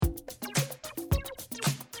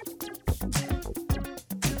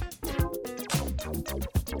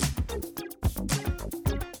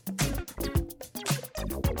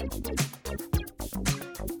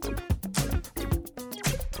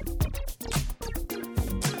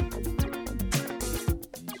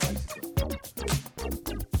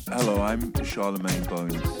Hello, I'm Charlemagne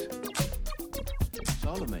Bones.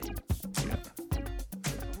 Charlemagne? Yeah,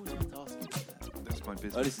 I always meant to ask you about that. that's my Oh,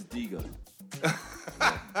 business. this is Digo.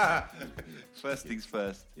 First things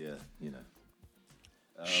first. Yeah, you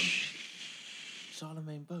know.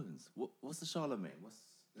 Charlemagne Bones. What's the Charlemagne?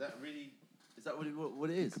 Is that what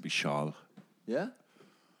it is? Could be Charles. Yeah?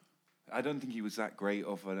 I don't think he was that great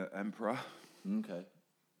of an emperor. Okay.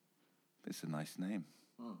 It's a nice name.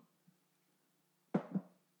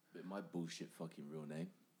 Bit my bullshit fucking real name.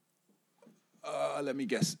 Let me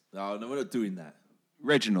guess. No, we're not doing that.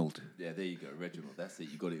 Reginald. Yeah, there you go, Reginald. That's it.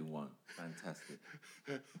 You got it in one. Fantastic.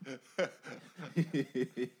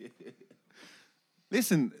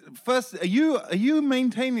 Listen, first, are you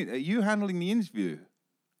handling the interview?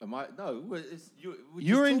 Am I? No,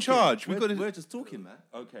 You're in charge. We're just talking, man.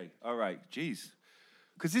 Okay, all right, jeez.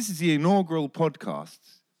 Because this is the inaugural podcast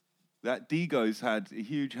that Digo's had a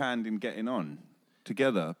huge hand in getting on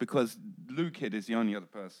together, because Luke Kid is the only other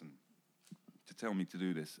person to tell me to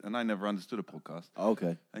do this, and I never understood a podcast.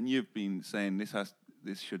 Okay. And you've been saying this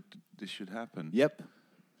should happen. Yep.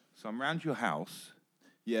 So I'm round your house.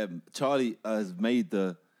 Yeah, Charlie has made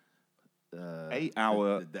the 8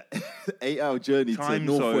 hour the 8 hour journey to time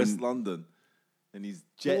northwest zone. London, and he's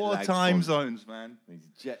jet four lagged time from zones, man. He's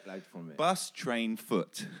jet lagged from it. Bus, train,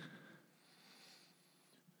 foot.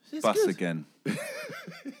 It's Bus good. again.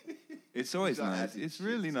 It's always Got nice. attitude. It's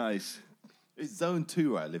really nice. It's zone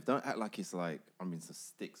 2 where I live. Don't act like it's like I'm in some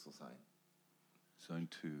sticks or something. Zone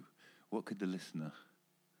 2. What could the listener?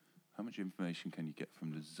 How much information can you get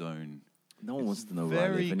from the zone? No one wants to know where I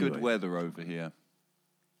live Very good anyway. weather over here.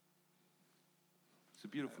 It's a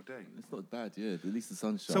beautiful day. It's not bad, yeah. At least the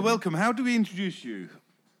sun's So shining. welcome. How do we introduce you?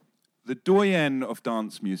 The doyen of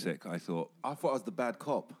dance music, I thought. I thought I was the bad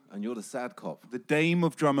cop, and you're the sad cop. The dame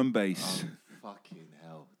of drum and bass. Fucking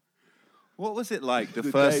hell. What was it like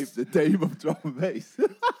The dame of drum and bass.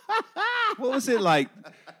 What was it like?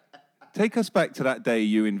 Take us back to that day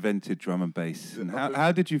you invented drum and bass. And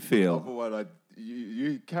how did you feel? Number one,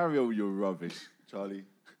 you carry on your rubbish, Charlie.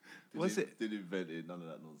 Didn't invent it, none of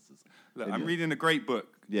that nonsense. Look, Anyway. I'm reading a great book.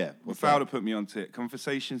 Yeah. Mafalda put me onto it.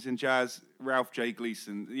 Conversations in Jazz, Ralph J.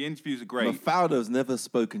 Gleason. The interviews are great. Mafalda's never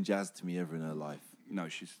spoken jazz to me ever in her life. No,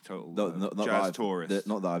 she's a total Not jazz tourist.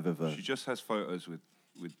 Not that I've ever. She just has photos with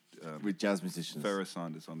Jazz musicians. Farrah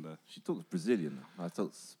Sanders on there. She talks Brazilian. I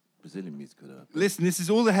thought Brazilian music with her. Listen, this is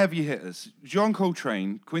all the heavy hitters. John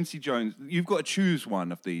Coltrane, Quincy Jones. You've got to choose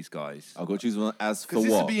one of these guys. I've got to choose one as for Because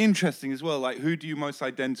this what? would be interesting as well. Like, who do you most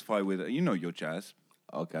identify with? You know your jazz.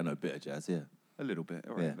 Okay, I know a bit of jazz, yeah. A little bit.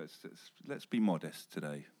 All right, Yeah. let's be modest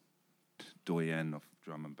today. Doyen of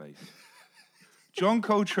drum and bass. John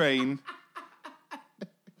Coltrane,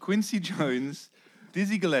 Quincy Jones,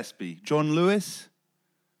 Dizzy Gillespie, John Lewis,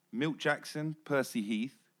 Milt Jackson, Percy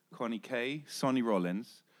Heath, Connie Kay, Sonny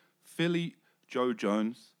Rollins, Philly Joe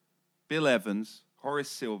Jones, Bill Evans, Horace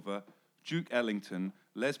Silver, Duke Ellington,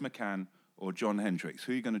 Les McCann, or John Hendricks.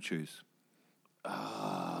 Who are you going to choose?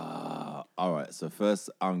 All right, so first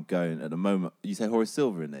I'm going at the moment. You say Horace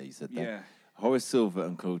Silver in there, you said that? Yeah. Horace Silver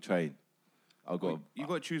and Coltrane. I've got. You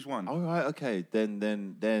got to choose one. All right, okay. Then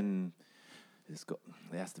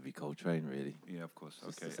it has to be Coltrane, really. Yeah, of course.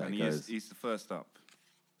 Just Okay, as that and goes. he's the first up,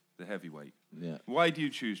 the heavyweight. Yeah. Why do you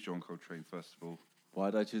choose John Coltrane, first of all?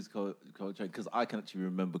 Why did I choose Coltrane? Because I can actually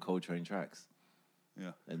remember Coltrane tracks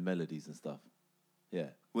Yeah. and melodies and stuff. Yeah.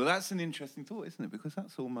 Well, that's an interesting thought, isn't it? Because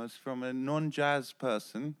that's almost from a non-jazz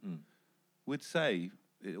person would say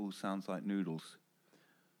it all sounds like noodles.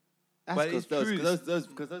 That's But it's true. because those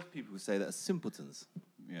people who say that are simpletons.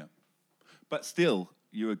 Yeah. But still,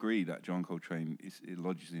 you agree that John Coltrane it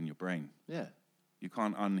lodges in your brain. Yeah. You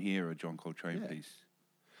can't unhear a John Coltrane Yeah. piece.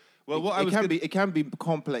 Well, what it can be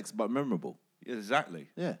complex but memorable. Exactly.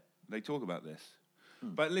 Yeah. They talk about this.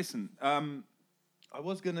 But listen, I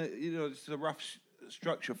was going to, it's a rough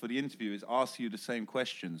structure for the interview is ask you the same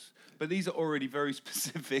questions. But these are already very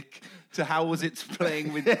specific to how was it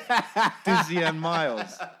playing with Dizzy and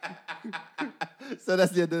Miles. So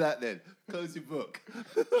that's the end of that then. Close your book.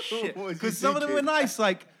 Shit. What was Because you some of them were thinking? nice.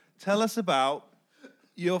 Like, tell us about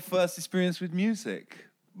your first experience with music.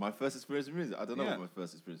 My first experience with music. I don't know Yeah. what my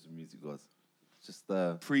first experience with music was. Just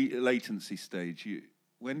Pre-latency stage.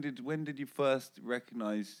 When did you first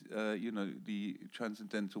recognize, the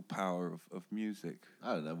transcendental power of music?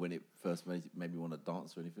 I don't know when it first made me want to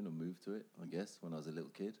dance or anything or move to it. I guess when I was a little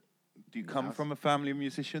kid. Do you In the come house? from a family of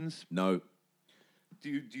musicians? No, Do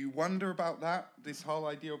you wonder about that? This whole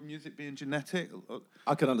idea of music being genetic?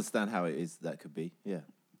 I can understand how it is. That could be. Yeah.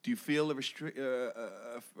 Do you feel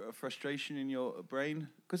a frustration in your brain?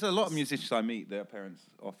 Because a lot of musicians I meet, their parents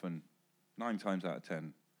often, 9 times out of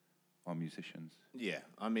 10, are musicians. Yeah,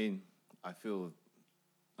 I mean, I feel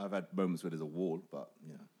I've had moments where there's a wall, but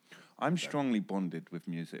you know. I'm strongly bonded with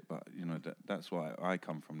music, but you know that's why I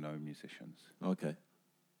come from no musicians. Okay.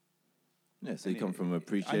 Yeah, so you And come from I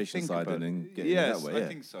appreciation think side about- and then get yes, it that way. Yeah. I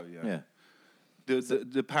think so. Yeah. Yeah.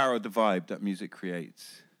 The power of the vibe that music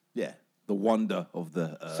creates. Yeah. The wonder of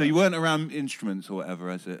the. So you weren't around instruments or whatever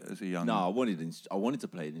as a young. No, I wanted to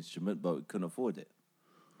play an instrument, but couldn't afford it.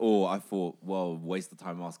 Or I thought, well, waste of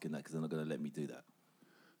time asking that because they're not going to let me do that.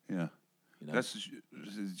 Yeah. You know? That's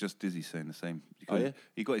just Dizzy saying the same. Oh, yeah?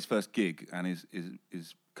 He got his first gig, and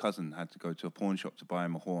his cousin had to go to a pawn shop to buy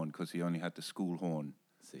him a horn because he only had the school horn,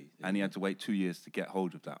 See, and he had to wait 2 years to get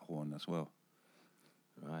hold of that horn as well.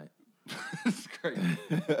 right. It's great.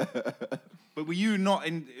 But were you not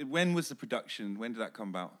in? When was the production? When did that come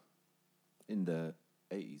about? In the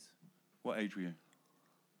 80s. What age were you?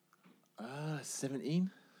 17?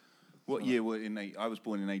 What year were in? I was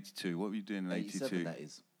born in 82. What were you doing in 82? 87, that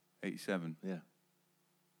is. 87. Yeah.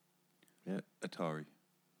 Yeah. Atari.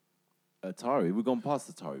 Atari. We've gone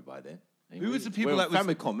past Atari by then. ain't Who we? was the people We're that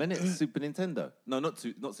was- Famicom, innit? Super Nintendo. No, not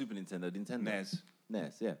Super Nintendo. Nintendo. NES.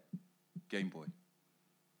 NES, yeah. Game Boy.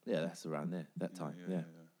 Yeah, that's around there. That time, yeah.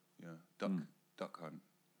 Duck Hunt.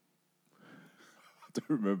 I don't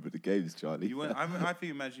remember the games, Charlie. You went, I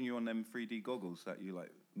think imagine you on them 3D goggles that you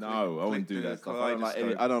like. No, I wouldn't do that stuff.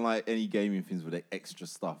 I don't like any gaming things with extra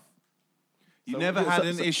stuff. You So- never had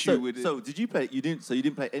an issue with it. So did you play? You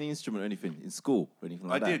didn't play any instrument or anything in school or anything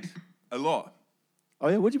like I that? did a lot. Oh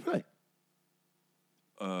yeah, what'd you play?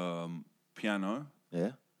 Piano,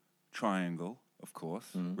 Yeah. triangle, of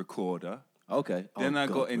course, recorder. Okay. Then I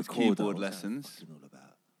got into recorder. keyboard What's that lessons. fucking all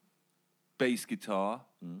about? Bass guitar,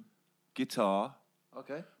 guitar.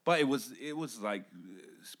 Okay. But it was like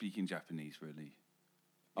speaking Japanese, really. It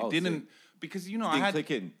Oh, so didn't because you know didn't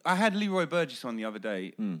click in. I had Leroy Burgess on the other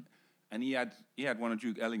day, and he had one of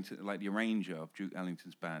Duke Ellington, like the arranger of Duke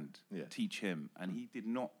Ellington's band, Yeah. teach him, and he did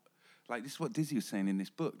not like this. Is what Dizzy was saying in this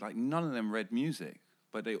book. Like none of them read music,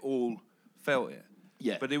 but they all felt it.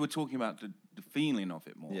 Yeah. But they were talking about the feeling of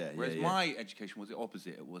it more. Yeah, Whereas yeah. my education was the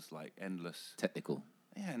opposite. It was like endless. Technical.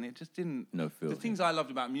 Yeah, and it just didn't. No feel, The things I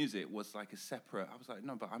loved about music was like a separate. I was like,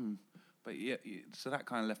 no, but yeah. So that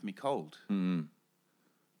kind of left me cold. I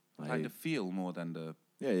Like hear the feel more than the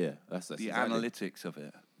yeah. That's the exactly- analytics of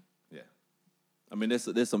it. Yeah. I mean,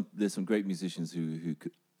 there's some great musicians who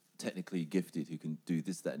could, technically gifted who can do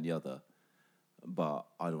this, that, and the other, but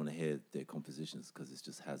I don't want to hear their compositions because it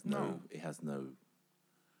just has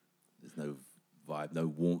there's no vibe, no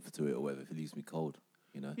warmth to it or whatever. It leaves me cold,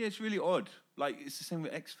 you know. Yeah, it's really odd. Like it's the same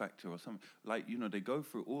with X Factor or something. Like they go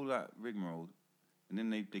through all that rigmarole, and then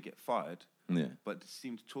they get fired. Yeah. But they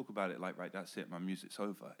seem to talk about it like, right, that's it, my music's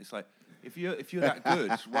over. It's like if you're that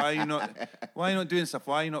good, why are you not doing stuff?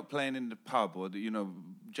 Why are you not playing in the pub or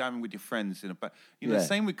jamming with your friends in a bar?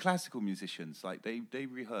 Same with classical musicians. Like they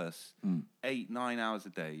rehearse 8-9 hours a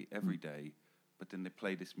day every day, but then they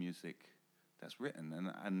play this music that's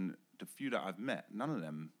written. And the few that I've met, none of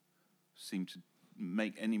them seem to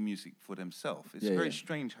make any music for themselves. It's very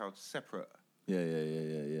strange how separate.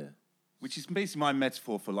 Yeah. Which is basically my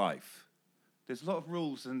metaphor for life. There's a lot of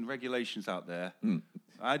rules and regulations out there.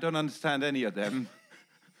 I don't understand any of them,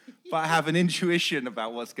 but I have an intuition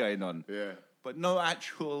about what's going on. Yeah. But no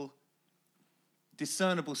actual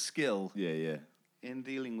discernible skill Yeah. in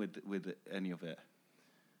dealing with any of it.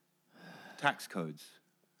 Tax codes.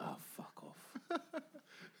 Oh, fuck off.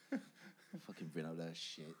 Fucking bring up that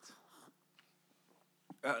shit.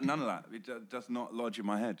 None of that. It does not lodge in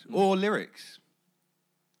my head. Or lyrics.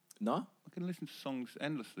 No? I can listen to songs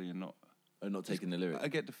endlessly and not... Not taking the lyrics. I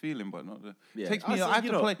get the feeling, but not the... Yeah. It takes me... I have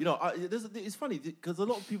to play... It's funny because a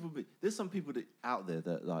lot of people... There's some people out there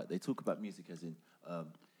that like they talk about music as in...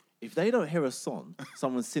 if they don't hear a song,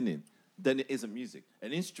 someone singing, then it isn't music.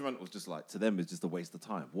 An instrumental is just like, to them, it's just a waste of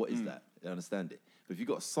time. What is that? They understand it. But if you've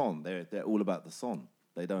got a song, they're all about the song.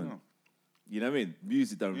 They don't... Yeah. You know what I mean?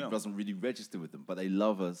 Music doesn't really register with them, but they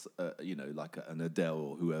love us, like an Adele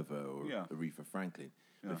or whoever, or Aretha Franklin.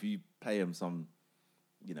 Yeah. But if you play them some...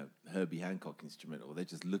 Herbie Hancock instrumental, they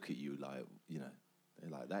just look at you like, they're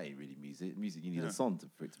like, that ain't really music. Music, you need a song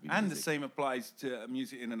for it to be And music. the same applies to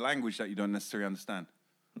music in a language that you don't necessarily understand.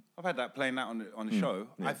 I've had that playing that on the show.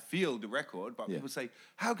 Yeah. I feel the record, but Yeah. people say,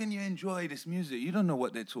 how can you enjoy this music? You don't know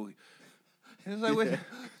what they're talking. It's like,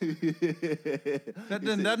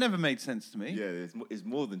 that never made sense to me. Yeah, it's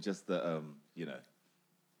more than just the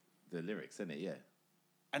the lyrics, isn't it? Yeah.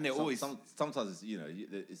 And they're always... sometimes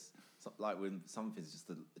it's like when something's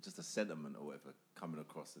just a sentiment or whatever coming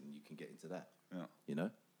across, and you can get into that. Yeah. You know.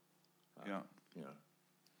 Yeah. You know.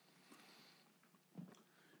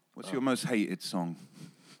 What's your most hated song?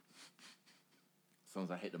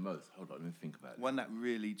 Songs I hate the most. Hold on, let me think about it. One that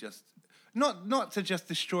really just not to just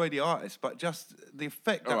destroy the artist, but just the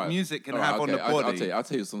effect that All right. music can All right, have on okay, the body. I'll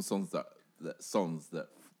tell you some songs that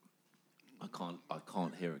I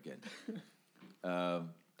can't hear again.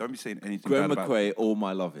 Don't be saying anything Graham bad about it. McQuay, All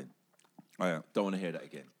My Loving. Oh yeah, Don't want to hear that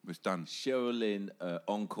again. it's done. Cheryl Lynn,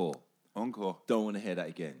 Encore. Encore. Don't want to hear that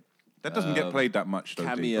again. That doesn't get played that much though. Deepo.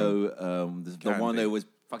 Cameo, the one Candy. that was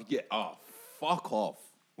fucking fuck off.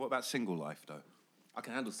 What about Single Life though? I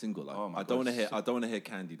can handle Single Life. Oh my I don't God, want to hear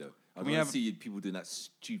Candy though. I don't we want have- to see people doing that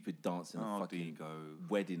stupid dance in a Oh, fucking Digo.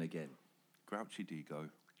 wedding again. Grouchy Digo.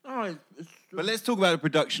 Oh, But let's talk about the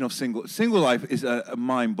production of Single Life is a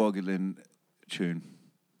mind-boggling tune.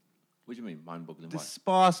 what do you mean, mind-boggling? The Why?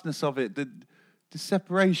 sparseness of it, the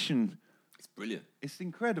separation, It's brilliant. it's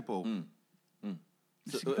incredible.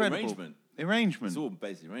 It's So, incredible. arrangement. Arrangement. It's all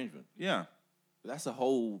basic arrangement. Yeah. That's a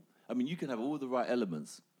whole. I mean, you can have all the right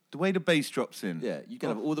elements. The way the bass drops in. Yeah, you can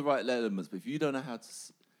have all the right elements, but if you don't know how to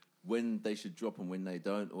when they should drop and when they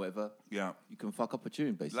don't, or whatever, Yeah. you can fuck up a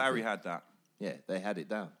tune. Basically, Larry had that. Yeah, they had it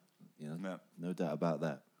down. You know, Yeah. no doubt about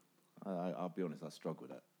that. I'll be honest, I struggle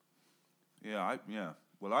with that. Yeah.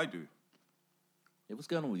 Well, I do. Yeah, what's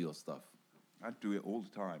going on with your stuff? I do it all the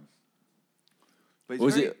time. But it's Or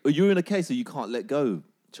is very- it? Are you in a case where you can't let go,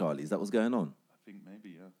 Charlie? Is that what's going on? I think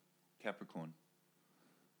maybe, yeah. Capricorn.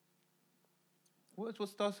 What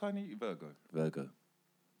star sign are you? Virgo. Virgo.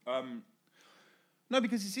 No,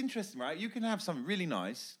 because it's interesting, right? You can have something really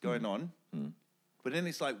nice going on, but then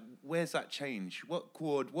it's like, where's that change? What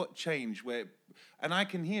chord? What change? Where? And I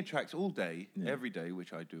can hear tracks all day, every day,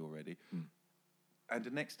 which I do already. And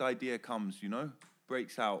the next idea comes,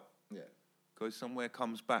 breaks out, goes somewhere,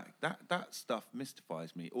 comes back. That stuff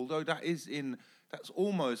mystifies me. Although that's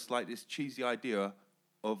almost like this cheesy idea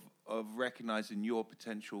of recognizing your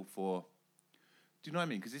potential for. Do you know what I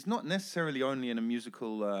mean? Because it's not necessarily only in a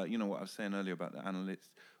musical, what I was saying earlier about the analytics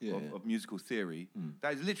of musical theory.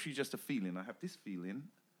 That is literally just a feeling. I have this feeling,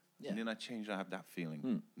 and then I change, I have that feeling.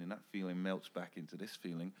 And then that feeling melts back into this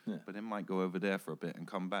feeling, but then might go over there for a bit and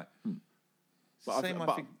come back. But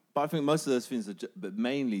I think most of those things are, but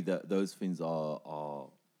mainly those things are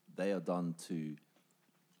they are done to.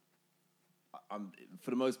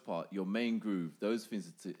 For the most part, your main groove, those things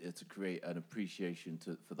are to create an appreciation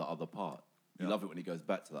for the other part. You love it when it goes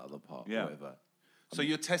back to that other part, or whatever. So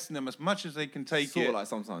you're testing them as much as they can take Sort it. of like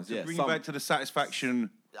sometimes, to yeah. bring you back to the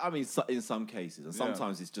satisfaction. I mean, in some cases, and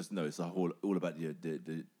sometimes it's just it's all about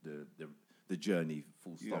the journey,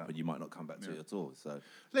 full stop, Yeah. and you might not come back to it at all. So,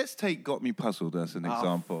 Let's take Got Me Puzzled as an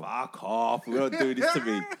example. fuck off! We don't do this to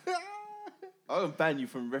me. I won't ban you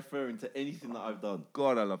from referring to anything that I've done.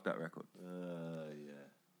 God, I love that record.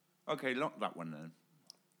 Yeah. Okay, lock that one then.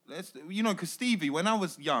 Because Stevie, when I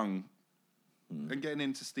was young and getting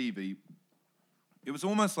into Stevie, it was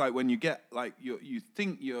almost like when you get like you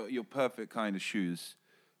think you're perfect kind of shoes,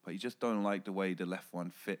 but you just don't like the way the left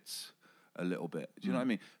one fits a little bit. Do you know what I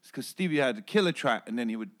mean? Because Stevie had a killer track, and then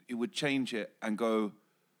he would change it and go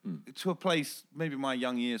to a place maybe my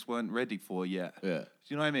young ears weren't ready for yet. Yeah. Do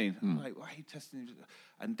you know what I mean? I'm like, why are you testing?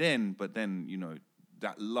 And then,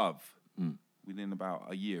 that love within about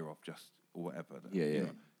a year of just or whatever.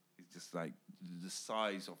 It's just like the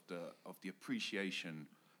size of the appreciation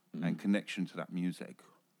and connection to that music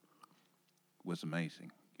was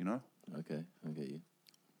amazing. Okay, I get you.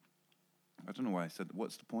 I don't know why I said.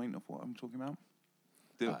 What's the point of what I'm talking about?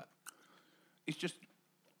 It's just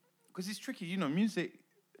because it's tricky. Music.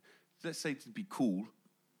 Let's say to be cool,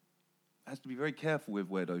 has to be very careful with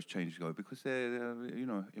where those changes go because they're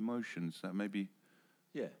emotions that maybe.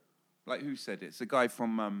 Yeah. Like who said it? It's a guy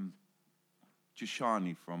from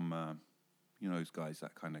Jashani from those guys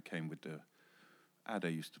that kind of came with the.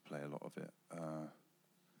 Ada used to play a lot of it.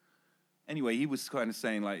 Anyway, he was kind of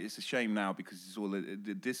saying like it's a shame now because it's all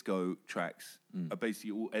the disco tracks are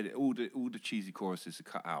basically all the cheesy choruses are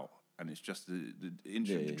cut out and it's just the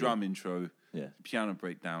intro, the drum intro, the piano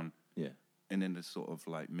breakdown, and then the sort of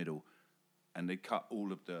like middle, and they cut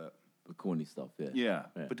all of the corny stuff. Yeah.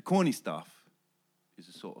 But the corny stuff is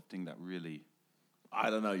the sort of thing that really. I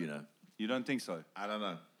don't know. You don't think so? I don't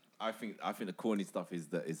know. I think the corny stuff is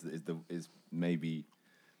maybe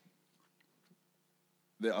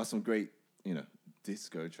there are some great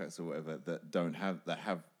disco tracks or whatever that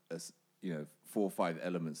have 4 or 5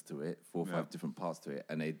 elements to it, 4 or 5 different parts to it,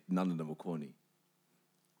 and none of them are corny.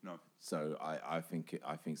 No. So I think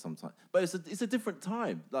sometimes, but it's a different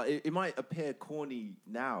time. Like it might appear corny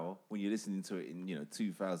now when you're listening to it in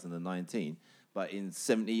 2019, but in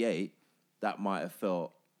 '78 that might have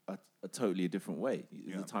felt a totally different way.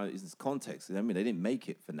 Yeah. The time, it's context. I mean, they didn't make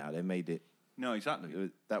it for now. They made it. No,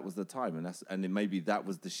 exactly. That was the time, and then maybe that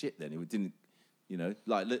was the shit. Then it didn't,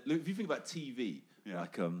 like look, if you think about TV,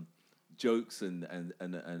 like jokes and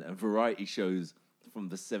variety shows from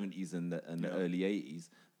the 70s and the early 80s,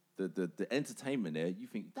 the entertainment there, you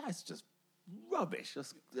think that's just rubbish.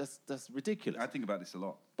 That's ridiculous. I think about this a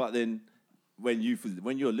lot. But then when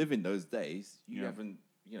you're living those days, you haven't,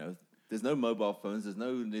 there's no mobile phones, there's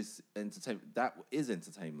no this entertainment. That is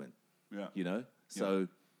entertainment. Yeah. So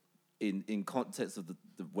in context of the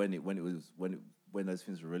when those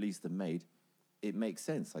things were released and made, it makes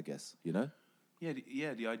sense, I guess.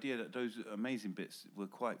 Yeah, the idea that those amazing bits were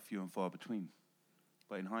quite few and far between.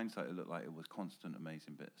 But in hindsight, it looked like it was constant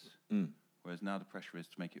amazing bits. Whereas now the pressure is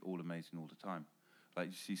to make it all amazing all the time. Like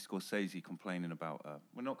you see Scorsese complaining about,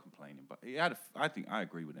 well, not complaining, but he had I think I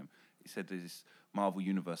agree with him. He said this Marvel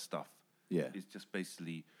Universe stuff is just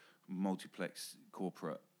basically multiplex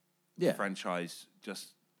corporate franchise.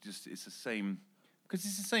 Just it's the same, because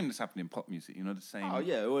it's the same that's happening in pop music. The same. Oh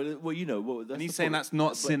yeah, well, that's and he's saying that's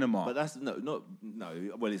not cinema. But that's no.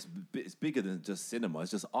 Well, it's bigger than just cinema.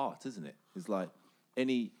 It's just art, isn't it? It's like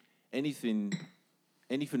anything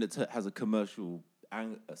that has a commercial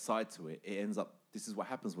side to it. It ends up. This is what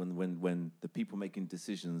happens when the people making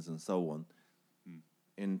decisions and so on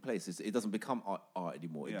in place. It doesn't become art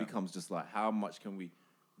anymore. It becomes just like, how much can we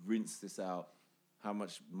rinse this out? How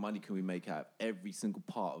much money can we make out of every single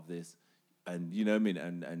part of this? And you know what I mean?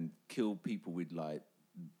 And kill people with like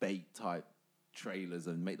bait type trailers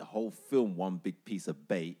and make the whole film one big piece of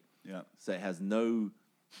bait. Yeah. So it has no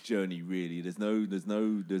journey really. There's no.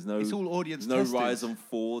 It's all audience. There's no rise and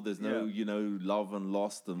fall. There's no love and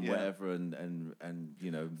lost and whatever and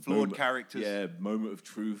flawed characters. Yeah, moment of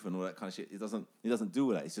truth and all that kind of shit. It doesn't do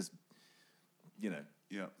all that. It's just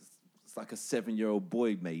It's like a 7-year-old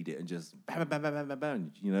boy made it and just bam, bam, bam, bam, bam,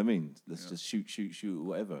 bam. You know what I mean? Let's just shoot,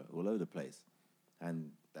 whatever, all over the place,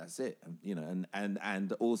 and that's it.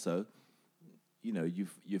 And also,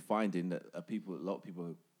 you're finding that a lot of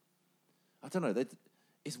people, I don't know.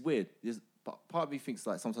 It's weird. Part of me thinks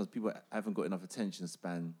like sometimes people haven't got enough attention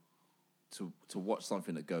span to watch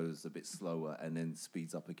something that goes a bit slower and then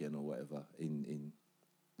speeds up again or whatever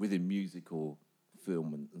within music or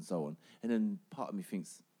film and so on. And then part of me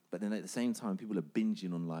thinks. But then at the same time, people are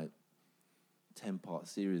binging on like 10-part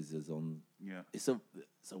series on. Yeah. It's a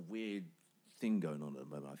weird thing going on at the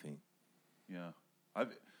moment, I think. Yeah.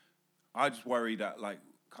 I just worry that like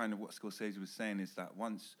kind of what Scorsese was saying is that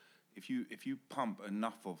once if you pump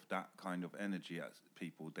enough of that kind of energy at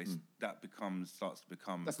people, that starts to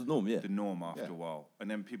become that's the norm, yeah. The norm after a while.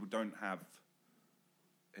 And then people don't have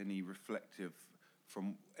any reflective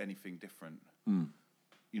from anything different.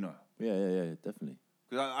 Yeah, definitely.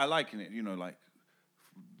 Because I liken it, like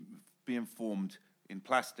being formed in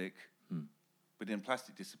plastic, but then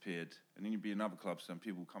plastic disappeared, and then you'd be in other clubs and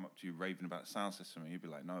people would come up to you raving about the sound system, and you'd be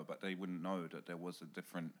like, no, but they wouldn't know that there was a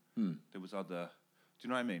different, there was other, do you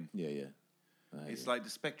know what I mean? Yeah. It's like the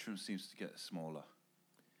spectrum seems to get smaller.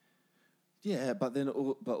 Yeah, but then,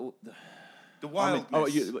 the wildness.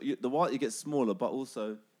 The wild, it gets smaller, but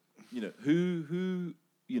also, who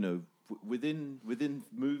within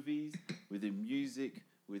movies, within music,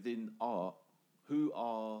 within art, who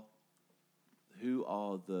are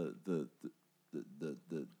the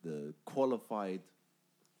qualified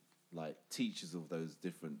like teachers of those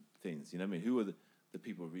different things? You know what I mean? Who are the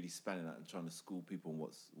people really spanning out and trying to school people on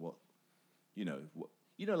what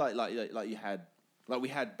like you had. Like we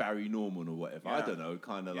had Barry Norman or whatever. Yeah. I don't know,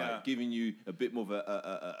 kind of like giving you a bit more of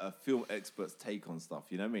a film expert's take on stuff.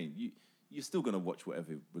 You know what I mean? You're still going to watch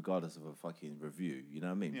whatever, regardless of a fucking review. You know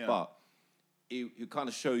what I mean? Yeah. But it kind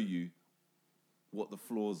of show you what the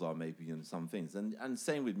flaws are maybe in some things. And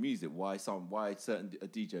same with music. Why a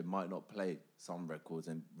DJ might not play some records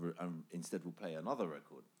and instead will play another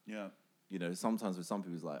record. Yeah. Sometimes with some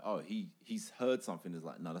people it's like, oh, he's heard something. It's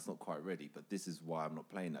like, no, that's not quite ready. But this is why I'm not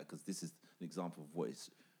playing that, because this is an example of what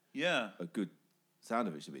a good sound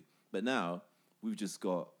of it should be. But now we're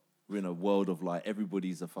in a world of like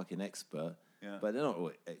everybody's a fucking expert, but they're not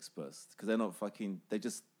all experts because they're not fucking. They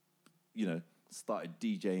just, started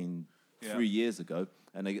DJing 3 years ago,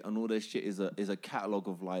 and all their shit is a catalog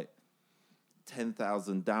of like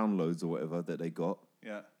 10,000 downloads or whatever that they got.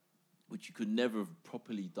 Yeah, which you could never have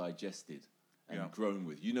properly digested and grown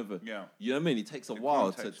with. You never. Yeah. You know what I mean? It takes a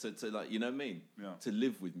while to like. You know what I mean? Yeah. To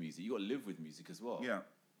live with music, you got to live with music as well. Yeah.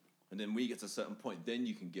 And then when you get to a certain point, then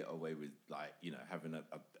you can get away with like, having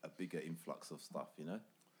a bigger influx of stuff,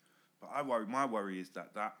 But my worry is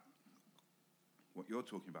that what you're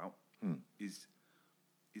talking about is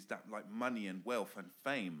that like money and wealth and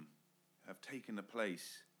fame have taken the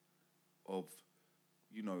place of,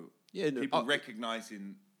 you know, Yeah, no, people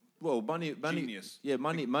recognizing. Well, money, Genius. yeah,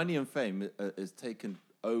 money and fame is taken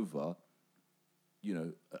over. You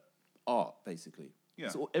know, art basically. Yeah.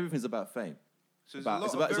 So everything's about fame. So It's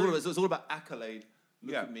there's a about, lot of it's all about accolade.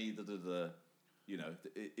 Look Yeah. at me. You know,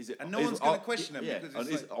 is it? And no is one's gonna question them Yeah, because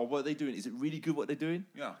and it's what are they doing? Is it really good what they're doing?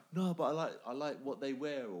 Yeah. No, but I like what they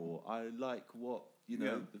wear, or I like what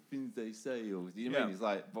Yeah. the things they say, or you know what I mean? It's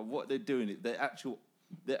like, but what they're doing, their actual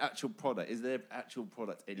product, is their actual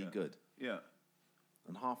product any good? Yeah.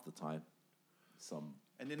 And half the time, some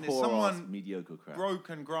And then there's poor ass someone mediocre crap. broke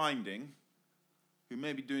and grinding, who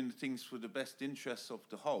may be doing the things for the best interests of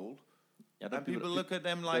the whole. Yeah, And people look at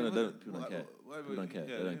them like, people don't care. People don't care.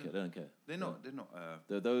 Yeah, They don't care. They don't care. They're not. They're not.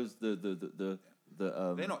 They're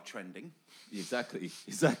They're not trending. Exactly.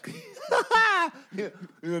 Yeah,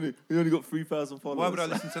 he only got 3,000 followers. Why would I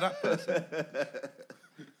listen to that person?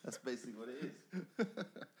 That's basically what it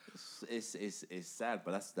is. It's sad,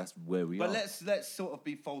 but that's where we are. But let's sort of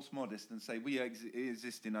be false modest and say we are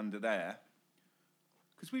existing under there,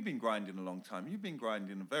 because we've been grinding a long time. You've been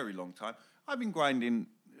grinding a very long time. I've been grinding,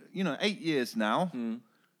 8 years now.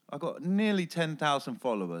 I've got nearly 10,000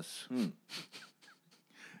 followers.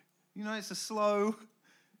 It's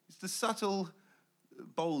the subtle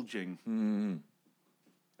bulging.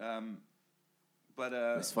 But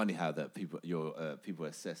it's funny how that people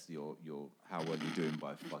assess your how well you're doing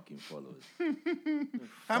by fucking followers.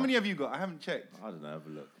 how many have you got? I haven't checked. I don't know. Have a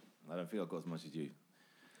look. I don't think I've got as much as you.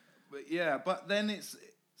 But yeah, but then it's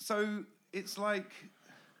like,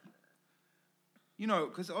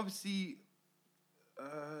 because obviously,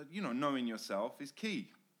 knowing yourself is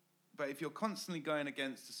key. But if you're constantly going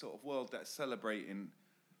against the sort of world that's celebrating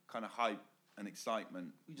kind of hype and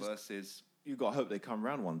excitement versus... You got to hope they come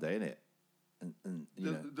around one day, innit? And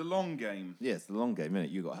the long game. Yeah, it's the long game, innit?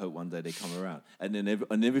 You got to hope one day they come around. And then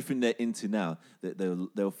everything they're into now, that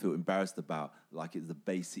they'll feel embarrassed about, like it's the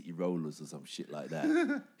Bay City Rollers or some shit like that.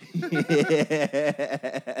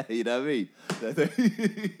 You know what I mean?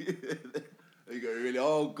 You go, really,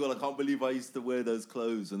 oh God, I can't believe I used to wear those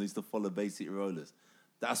clothes and I used to follow Bay City Rollers.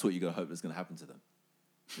 That's what you got to hope is going to happen to them.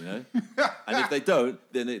 You know? And if they don't,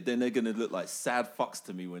 then they're going to look like sad fucks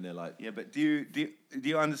to me when they're like... Yeah, but do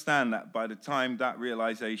you understand that by the time that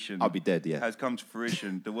realization... I'll be dead, yeah. ...has come to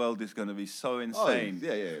fruition, the world is going to be so insane.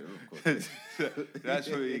 Oh, yeah, of course. That's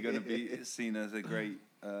really going to be seen as a great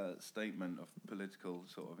statement of political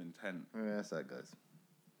sort of intent. Yeah, that's how it goes.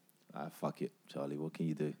 Fuck it, Charlie. What can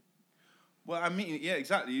you do? Well, I mean, yeah,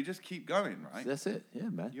 exactly. You just keep going, right? That's it. Yeah,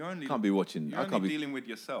 man. You only can't be watching. You're only dealing with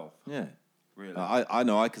yourself. Yeah. Really. I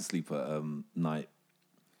know I can sleep at night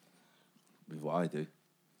with what I do.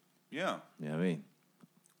 Yeah. You know what I mean?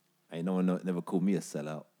 Ain't no one never called me a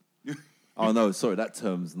sellout. Oh no, sorry, that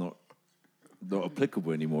term's not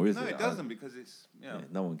applicable anymore, is it? No, it doesn't because it's yeah,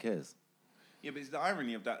 no one cares. Yeah, but it's the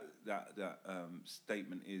irony of that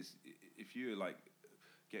statement is if you're like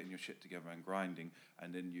getting your shit together and grinding,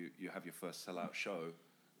 and then you have your first sellout show,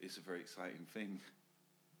 it's a very exciting thing.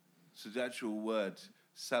 So the actual word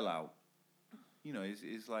sellout,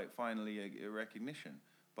 is like finally a recognition.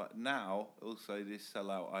 But now also this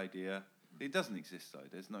sellout idea, it doesn't exist though.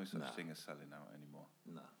 There's no such thing as selling out anymore.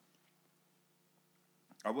 No.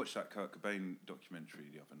 I watched that Kurt Cobain documentary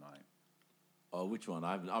the other night. Oh, which one?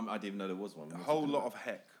 I didn't even know there was one. A whole lot of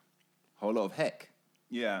heck. Whole lot of heck.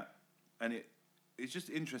 Yeah, and it's just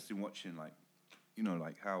interesting watching like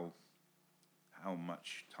how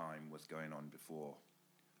much time was going on before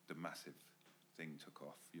the massive thing took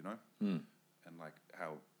off, and like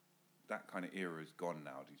how that kind of era is gone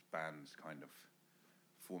now. These bands kind of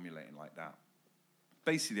formulating like that,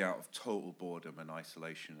 basically out of total boredom and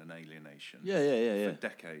isolation and alienation. Yeah. For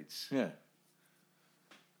decades. Yeah.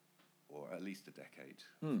 Or at least a decade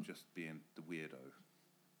of just being the weirdo.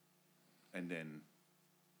 And then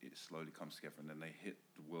it slowly comes together, and then they hit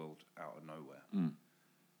the world out of nowhere.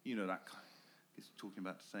 That kind of, it's talking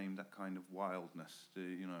about that kind of wildness.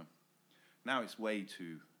 Now it's way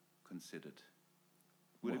too considered.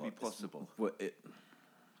 Would it be possible?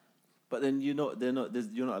 But then you're not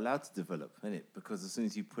allowed to develop, innit? Because as soon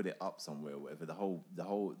as you put it up somewhere or whatever, the whole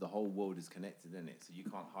world is connected, innit? So you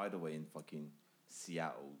can't hide away in fucking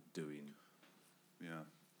Seattle doing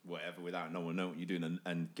whatever without no one knowing what you're doing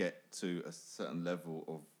and get to a certain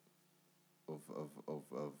level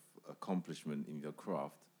of accomplishment in your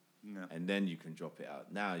craft. Yeah. And then you can drop it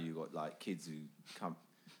out. Now you got like kids who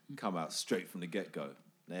come out straight from the get-go.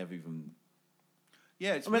 They have even...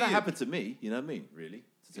 Yeah, it's that happened to me, you know what I mean, really.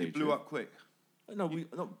 It blew up quick. No, we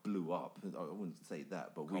not blew up. I wouldn't say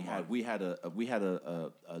that, but we had a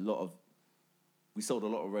lot of we sold a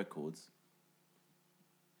lot of records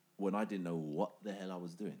when I didn't know what the hell I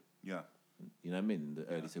was doing. Yeah. You know what I mean? In the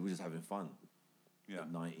early days, we're just having fun. Yeah.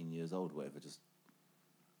 At 19 years old, whatever, just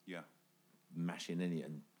Yeah. mashing any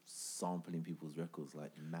and sampling people's records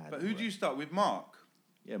like mad. But who do you start with? Mark?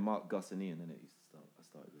 Yeah, Mark, Gus, and Ian, innit? I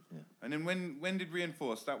started with, yeah. And then when did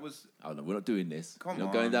Reinforce? That was... Oh, no, we're not doing this. Come We're on.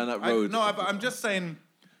 not going down that road. But I'm just saying,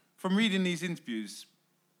 from reading these interviews,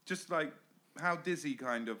 just like how Dizzy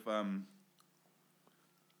kind of...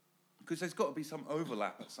 because there's got to be some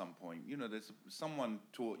overlap at some point. You know, there's someone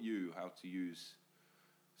taught you how to use...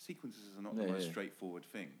 Sequences are not the most straightforward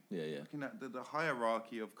thing. Yeah, yeah. Looking at the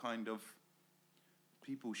hierarchy of kind of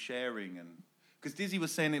people sharing and... Because Dizzy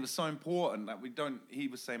was saying it was so important that we don't... He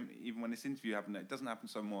was saying, even when this interview happened, that it doesn't happen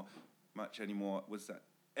so much anymore, was that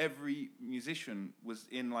every musician was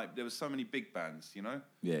in, like... There was so many big bands, you know?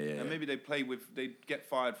 Yeah. And maybe they'd get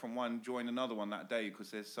fired from one, join another one that day because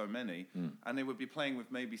there's so many. And they would be playing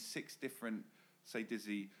with maybe 6 different, say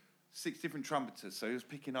Dizzy... 6 different trumpeters, so he was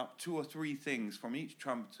picking up 2 or 3 things from each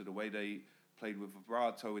trumpeter, the way they played with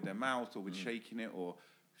vibrato with their mouth, or with shaking it, or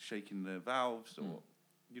shaking the valves, or,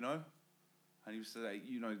 you know? And he was like,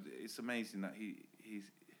 you know, it's amazing that he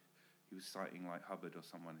was citing like Hubbard or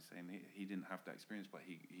someone saying he didn't have that experience, but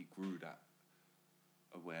he grew that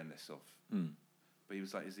awareness of. But he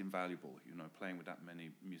was like, it's invaluable, you know, playing with that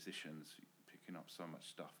many musicians, picking up so much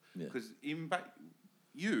stuff. Because even back...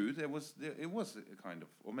 it was a kind of,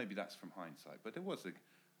 or maybe that's from hindsight, but there was a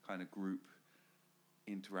kind of group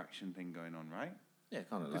interaction thing going on, right? Yeah,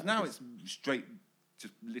 kind of like... Because now it's straight,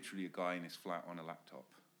 just literally a guy in his flat on a laptop.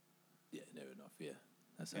 Yeah, near enough, yeah.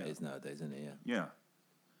 That's how it is nowadays, isn't it? Yeah. Yeah.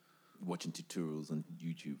 Watching tutorials on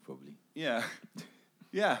YouTube, probably. Yeah.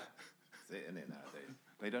 Yeah. That's it, isn't it, nowadays?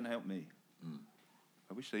 They don't help me.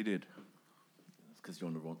 I wish they did. It's because you're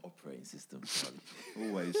on the wrong operating system, Charlie.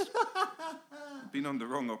 Always. Been on the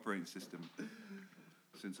wrong operating system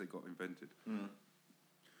since they got invented.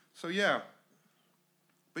 So yeah,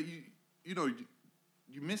 but you know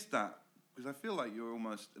you missed that because I feel like you're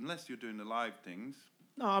almost, unless you're doing the live things.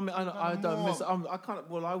 No, I mean I don't miss. I can't.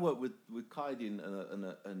 Well, I work with Kaidin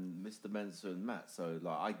and Mr. Mensa and Matt, so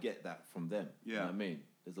like I get that from them. Yeah, you know what I mean,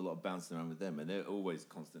 there's a lot of bouncing around with them, and they're always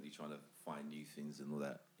constantly trying to find new things and all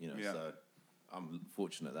that. You know, so I'm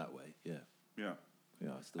fortunate that way. Yeah. Yeah.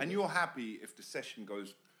 Yeah. And you're happy if the session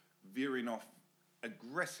goes veering off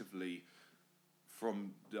aggressively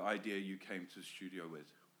from the idea you came to the studio with.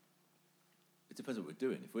 It depends what we're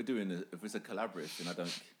doing. If we're doing if it's a collaborative thing, I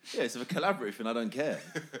don't. Yeah, it's a collaborative and I don't care.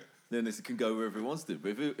 Then it can go wherever it wants to.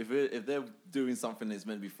 But if they're doing something that's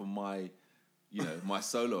meant to be for my, you know, my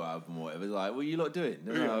solo album or whatever, like, what are you lot doing?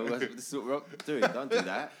 No, this is what we're doing. Don't do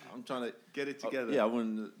that. I'm trying to get it together. I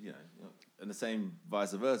wouldn't, you know, and the same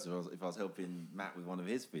vice versa. If I was helping Matt with one of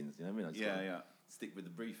his things, you know what I mean? I just stick with the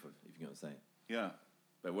brief, if you know what I'm saying. Yeah.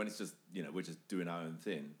 But when it's just, you know, we're just doing our own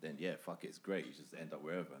thing, then yeah, fuck it, it's great. You just end up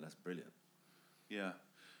wherever, and that's brilliant. Yeah.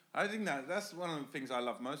 I think that's one of the things I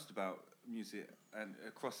love most about music, and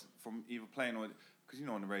across from either playing or, because, you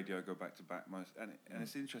know, on the radio I go back to back most, and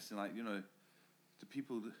it's interesting, like, you know, the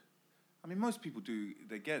people, I mean, most people do,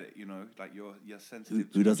 they get it, you know, like you're sensitive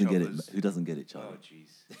who to doesn't each get other's. it? Who doesn't get it, Charlie? Oh,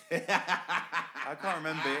 jeez. I can't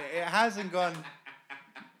remember. It hasn't gone.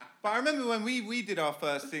 But I remember when we did our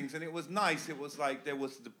first things, and it was nice. It was like there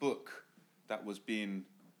was the book that was being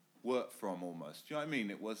worked from almost. Do you know what I mean?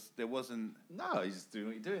 There wasn't. No, you're just doing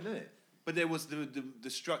what you're doing, isn't it? But there was the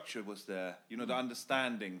structure was there. You know, the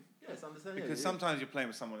understanding. Yes, understanding. Because sometimes you're playing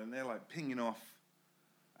with someone and they're like pinging off,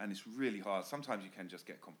 and it's really hard. Sometimes you can just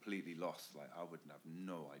get completely lost. Like, I would have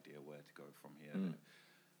no idea where to go from here.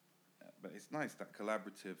 But it's nice, that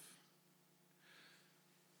collaborative.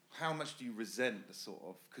 How much do you resent the sort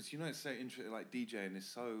of... Because, you know, it's so interesting, like DJing is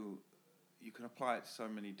so... You can apply it to so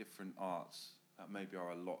many different arts that maybe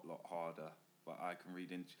are a lot harder. But I can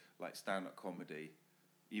read into, like, stand-up comedy,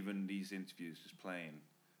 even these interviews, just playing,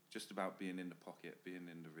 just about being in the pocket, being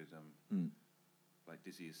in the rhythm. Like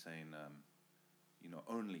Dizzy is saying, you know,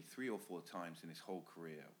 only 3 or 4 times in his whole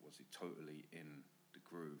career was he totally in the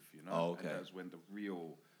groove, you know? Oh, okay. And that was when the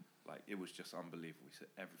real... Like, it was just unbelievable. He said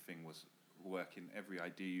everything was working. Every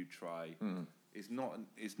idea you try is not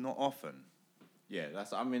often. Yeah,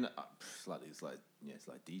 that's. I mean, it's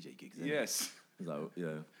like DJ gigs. Isn't Yes. It? It's like, you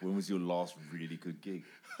know, when was your last really good gig?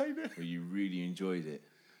 I know. Where you really enjoyed it,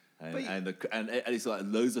 and it's like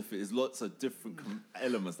loads of it. There's lots of different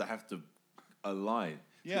elements that have to align.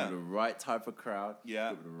 Yeah. Get with the right type of crowd. Yeah.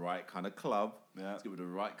 Get with the right kind of club. Yeah. Get with the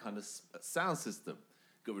right kind of sound system.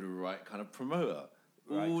 Get with the right kind of promoter.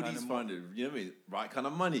 Right all kind these of finding, you know what I mean? Right kind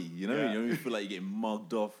of money, you know what I mean? You don't feel like you're getting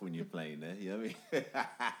mugged off when you're playing there, you know what I mean?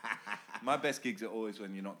 My best gigs are always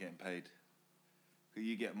when you're not getting paid. 'Cause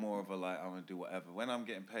you get more of a like, I'm gonna do whatever. When I'm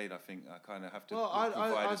getting paid, I think I kind of have to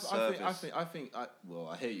provide a service. Well,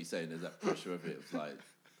 I hear you saying there's that pressure of it. It's like,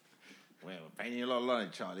 well, we're paying you a lot of money,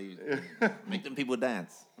 Charlie. Make them people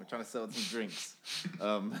dance. We're trying to sell some drinks.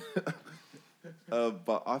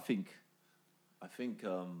 But I think, I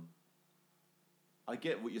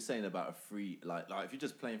get what you're saying about a free, like if you're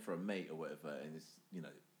just playing for a mate or whatever, and it's,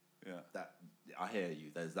 Yeah. that I hear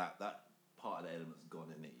you. There's that part of the element's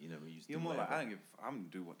gone in it. We used to. You're more like, whatever. I'm gonna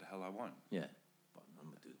do what the hell I want. Yeah, but I'm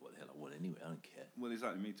gonna do what the hell I want anyway. I don't care. Well,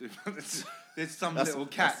 exactly, me too. There's some little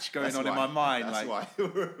catch going on in my mind. That's why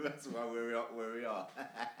we're where we are.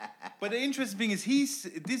 But the interesting thing is,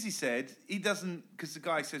 Dizzy said he doesn't, because the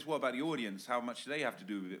guy says, what about the audience? How much do they have to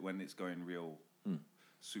do with it when it's going real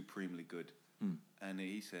supremely good? And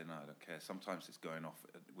he said, no, I don't care. Sometimes it's going off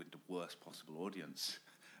with the worst possible audience.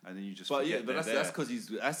 And then you just forget that's because he's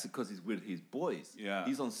with his boys. Yeah.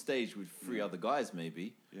 He's on stage with 3 other guys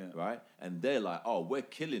maybe. Yeah. Right? And they're like, oh, we're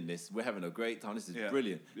killing this. We're having a great time. This is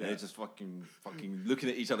brilliant. Yeah. And they're just fucking looking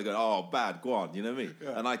at each other going, oh, bad, go on. You know what I mean?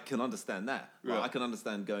 Yeah. And I can understand that. Like, Yeah. I can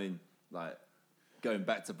understand going back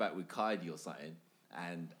to back with Kaidi or something,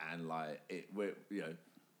 and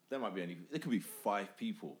there might be there could be 5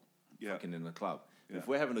 people fucking in the club. Yeah. If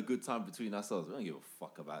we're having a good time between ourselves, we don't give a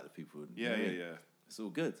fuck about the people. You know what I mean? It's all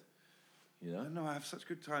good. I know, I have such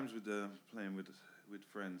good times with playing with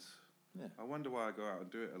friends. Yeah. I wonder why I go out and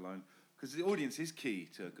do it alone. Because the audience is key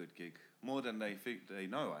to a good gig, more than they think they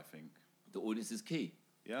know, I think. The audience is key.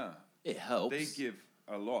 Yeah. It helps. They give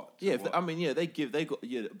a lot. Yeah, but a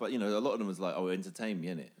lot of them is like, oh, entertain me,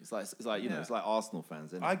 innit? It's like it's like Arsenal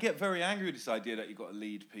fans, innit? I get very angry with this idea that you've got to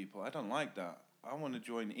lead people. I don't like that. I want to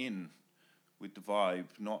join in with the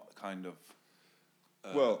vibe, not kind of...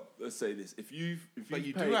 well, let's say this: if you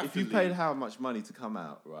paid how much money to come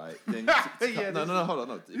out, right? Then hold on,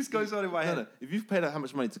 no. This goes on in my head. No, if you've paid out how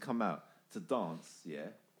much money to come out to dance,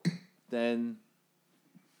 then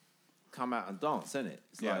come out and dance, innit?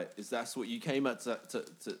 It's like that's what you came out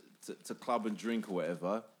to club and drink or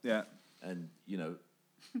whatever. Yeah. And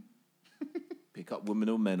pick up women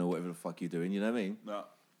or men or whatever the fuck you're doing. You know what I mean? No.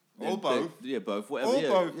 Or both. Both. Whatever.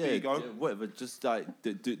 Both. There you go. Whatever. Just do it,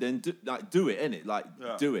 innit? Like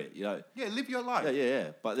do it. Yeah, live your life.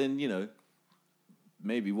 Yeah. But then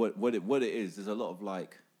maybe what it is. There's a lot of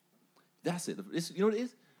like. That's it. You know what it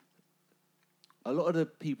is? A lot of the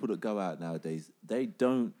people that go out nowadays, they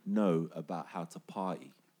don't know about how to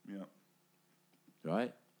party. Yeah.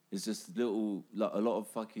 Right? It's just a lot of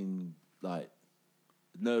fucking like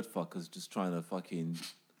nerd fuckers just trying to fucking.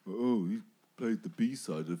 Oh, you played the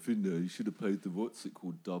B-side. I think you should have played the what's it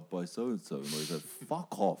called, dub by so and so. And I was like,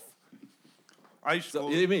 fuck off. You know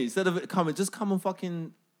what I mean? Instead of it just come and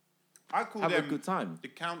fucking. I call have them a good time. The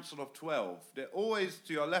Council of 12. They're always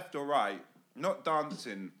to your left or right, not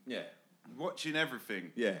dancing. Yeah. Watching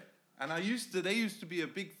everything. Yeah. And they used to be a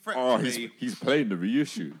big threat to me. He's playing the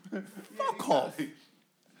reissue. Fuck off.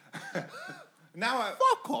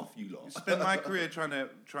 Fuck off, you lot. Spent my career trying to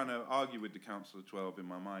argue with the Council of 12 in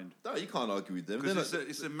my mind. No, you can't argue with them. Because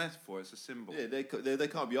it's a metaphor, it's a symbol. Yeah, they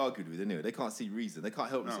can't be argued with anyway. They can't see reason. They can't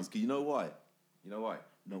help themselves. Because you know why? No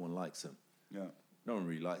one likes them. Yeah. No one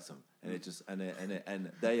really likes them, and it just and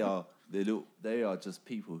they are just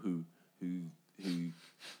people who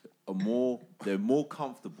are they're more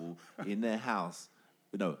comfortable in their house,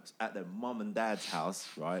 at their mum and dad's house,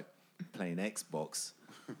 right, playing Xbox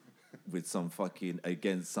with some fucking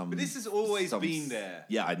against some. But this has always been there.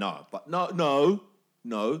 Yeah, I know, but no,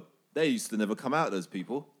 they used to never come out. Those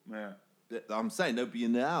people. Yeah. I'm saying they'll be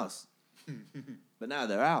in their house, but now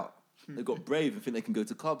they're out. They've got brave and think they can go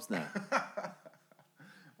to clubs now.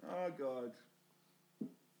 Oh, God.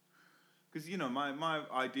 Because, my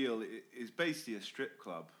ideal is basically a strip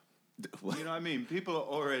club. What? You know what I mean? People are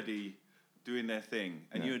already doing their thing,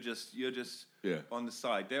 and you're just on the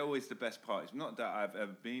side. They're always the best parties. Not that I've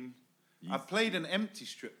ever been. I've played an empty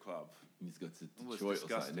strip club. You need to go to Detroit or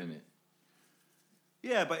something, isn't it?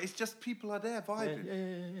 Yeah, but it's just people are there vibing.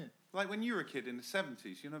 Yeah. Like when you were a kid in the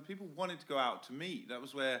 70s, people wanted to go out to meet. That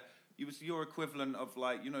was where it was your equivalent of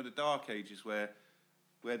the Dark Ages where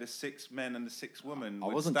the 6 men and the 6 women. I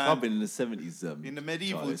wasn't clubbing in the 70s. In the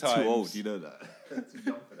medieval times. Too old, you know that. Too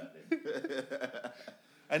young for that. Then.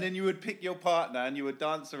 And then you would pick your partner and you would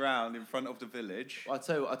dance around in front of the village. I'll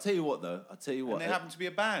tell you what. And there happened to be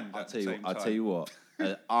a band at the same time. I'll tell you what.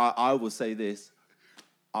 I will say this.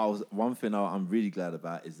 One thing I'm really glad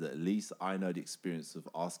about is that at least I know the experience of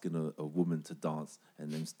asking a woman to dance and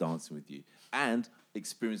them dancing with you, and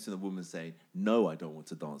experiencing a woman saying, "No, I don't want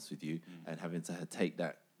to dance with you," and having to take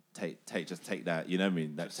that take that. You know what I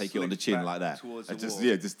mean? That Just take it on the slip chin back like that, towards and the just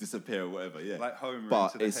wall. just disappear or whatever. Yeah, Like Homer but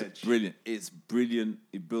into the it's hedge. brilliant. It's brilliant.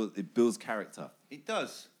 It builds character It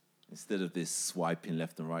does. instead of this swiping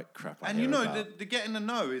left and right crap. And you know, the getting a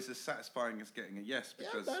no is as satisfying as getting a yes,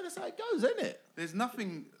 because that's how it goes, isn't it? there's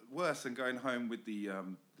nothing worse than going home with the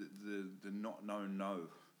not known no.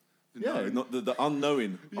 The Yeah, known- not the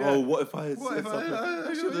unknowing. Yeah. Oh, what if I had What said if something? I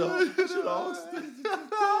I should have asked.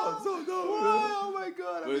 Oh my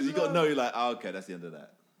god! Whereas you got to know, you're like, oh, okay, that's the end of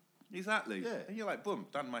that. Exactly. Yeah. And you're like, boom,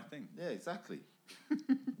 done my thing. Yeah, exactly.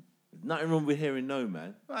 Nothing wrong with hearing no,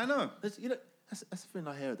 man. I know. That's the thing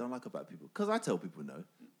I hear I don't like about people. Because I tell people no.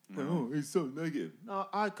 Oh, he's so negative. No,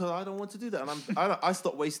 because I don't want to do that, and I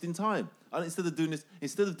stop wasting time. Instead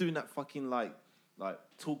of doing that fucking like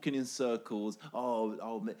talking in circles.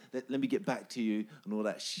 Let me get back to you and all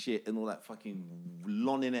that shit and all that fucking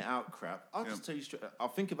lonning it out crap. I'll just tell you straight. I'll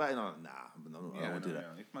think about it and I'm like, nah, I don't want to do that.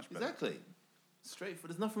 It's much better. Exactly.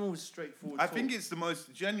 Straightforward. There's nothing wrong with straightforward. I think it's the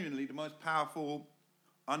most powerful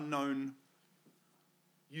unknown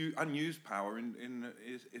unused power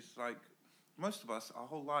is like most of us, our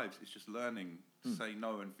whole lives is just learning to say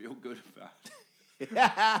no and feel good about it.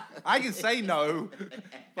 I can say no,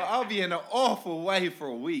 but I'll be in an awful way for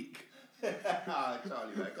a week.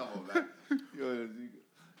 Charlie, man, come on, man.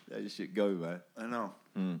 Let your shit go, man. I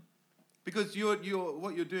know. Because you're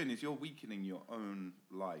what you're doing is you're weakening your own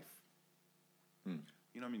life. You know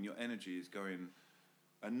what I mean? Your energy is going.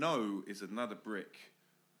 A no is another brick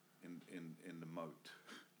in the moat.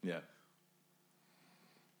 Yeah.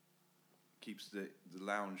 Keeps the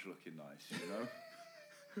lounge looking nice,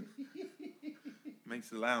 you know? Makes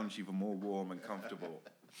the lounge even more warm and comfortable.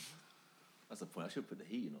 That's the point. I should put the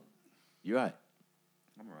heating on. You're right.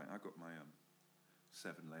 I'm all right. I got my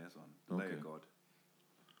 7 layers on. The layer god.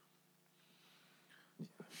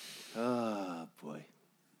 Ah, boy.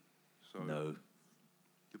 So No.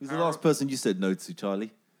 Who's the last person you said no to,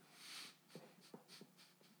 Charlie?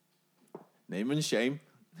 Name and shame.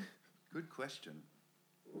 Good question.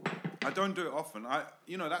 I don't do it often.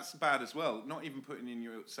 That's bad as well. Not even putting in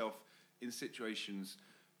yourself in situations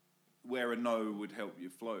where a no would help you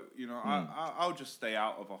float. You know, I'll just stay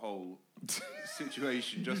out of a whole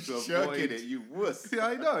situation just to avoid it, you wuss. Yeah,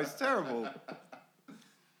 I know, it's terrible.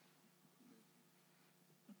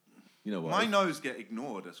 You know what? My no's get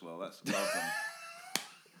ignored as well. That's the problem.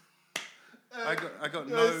 I got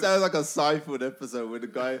no. It sounds like a Seinfeld episode when the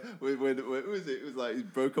guy, when who was it? It was like he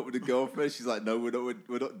broke up with the girlfriend. She's like, no, we're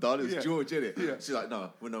not done. It's George, isn't it? Yeah. She's like, no,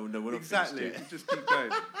 we're not Exactly. finished yet. Just keep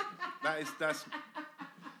going. That's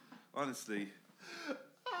honestly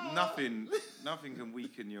nothing can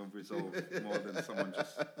weaken your resolve more than someone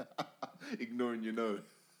just ignoring your no.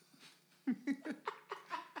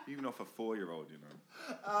 even off a 4-year-old, you know.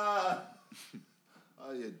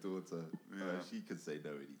 Oh, your daughter. Yeah. She can say no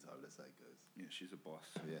anytime. That's how it goes. Yeah, she's a boss.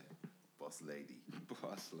 Yeah, boss lady.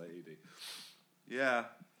 Boss lady. Yeah.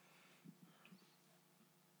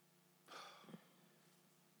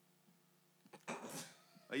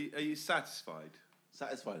 Are you satisfied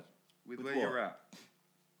Satisfied with With where what? you're at?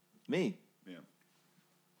 Me? Yeah.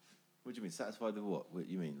 What do you mean? Satisfied with what? What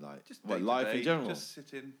you mean? Like Just what? day to Life day, in general? Just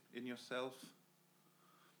sitting in yourself.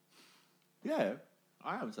 Yeah,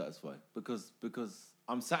 I am satisfied because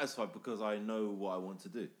I'm satisfied because I know what I want to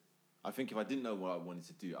do. I think if I didn't know what I wanted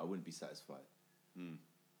to do, I wouldn't be satisfied.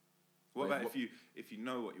 What Like, about if you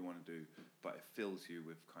know what you want to do, but it fills you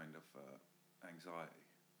with kind of anxiety?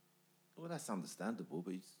 Well, that's understandable,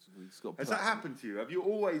 but you just got. Has that happened to you? Have you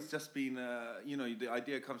always just been, the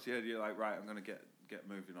idea comes to your head, you're like, right, I'm going to get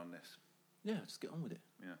moving on this? Yeah, just get on with it.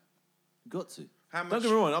 Yeah. You got to. How much? Don't get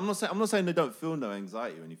me wrong. I'm not saying they don't feel no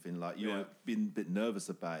anxiety or anything. Like Yeah. I've been a bit nervous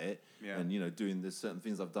about it, Yeah. and doing there's certain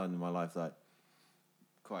things I've done in my life like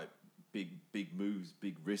quite big moves,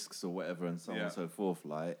 big risks or whatever, and so on Yeah. and so forth.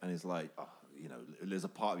 Like, and it's like, there's a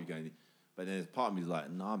part of you going, but then there's part of me is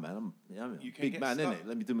like, nah, man, I'm You a can big get man, stuck. innit?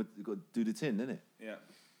 Let me do the tin, innit? Yeah.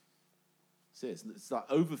 So it's like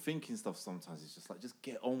overthinking stuff sometimes. It's just like, just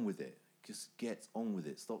get on with it. Just get on with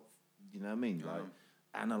it. Stop, you know what I mean? Yeah. Like,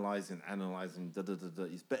 analysing,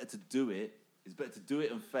 It's better to do it. It's better to do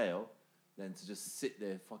it and fail than to just sit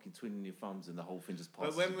there fucking twiddling your thumbs and the whole thing just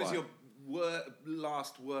passes But when was by. your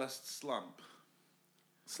last worst slump?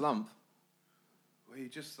 Slump? Where you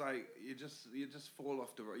just fall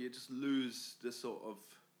off the ride. You just lose the sort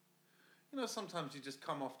of, sometimes you just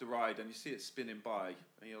come off the ride and you see it spinning by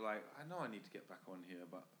and you're like, I know I need to get back on here,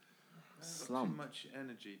 but I haven't got Slump. too much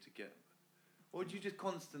energy to get. Or do you just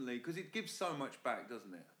constantly, because it gives so much back,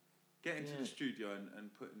 doesn't it? Get into Yeah. the studio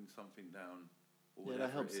and putting something down. or Yeah, whatever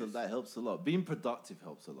that helps. it is. That helps a lot. Being productive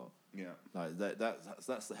helps a lot. Yeah. Like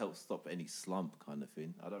that's the helps stop any slump kind of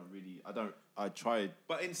thing. I try.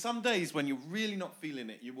 But in some days when you're really not feeling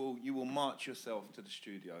it, you will march yourself to the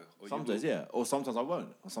studio. Or Some days, yeah. Or sometimes I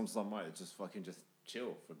won't. Or sometimes I might just fucking just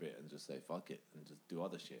chill for a bit and just say fuck it and just do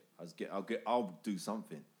other shit. I'll do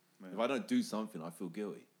something. Yeah. If I don't do something, I feel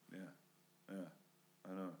guilty. Yeah, yeah, I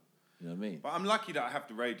know. You know what I mean? But I'm lucky that I have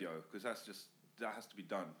the radio because that has to be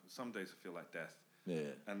done. Some days I feel like death.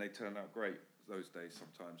 Yeah. And they turn out great those days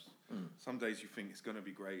sometimes. Some days you think it's going to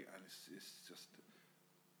be great and it's just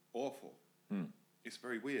awful. It's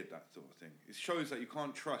very weird, that sort of thing. It shows that you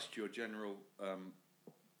can't trust your general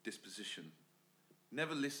disposition.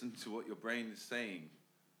 Never listen to what your brain is saying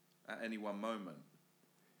at any one moment.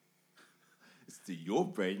 It's to your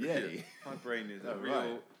brain, yeah. My brain is a Oh, real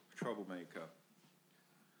right. troublemaker.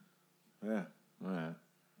 Yeah. All right.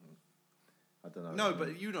 I don't know. No,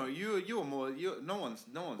 but you're more. No one's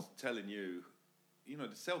telling you. You know,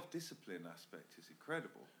 the self-discipline aspect is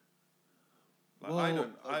incredible.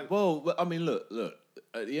 Like, Well, I mean, look.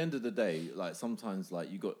 At the end of the day, like sometimes, like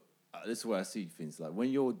you got. This is where I see things. Like when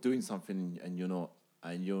you're doing something and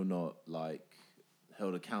you're not like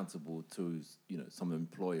held accountable to some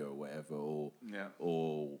employer or whatever,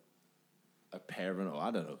 or a parent, or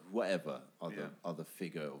I don't know, whatever other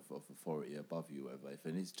figure of authority above you, whatever. If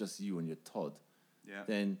it's just you and your Todd,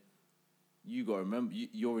 then you got to remember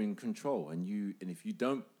you're in control, and if you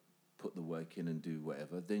don't put the work in and do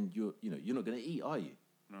whatever, then you're not going to eat, are you?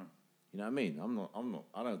 No. You know what I mean? I'm not.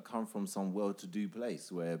 I don't come from some well-to-do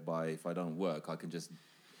place whereby if I don't work, I can just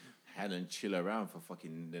hang and chill around for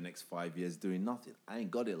fucking the next 5 years doing nothing. I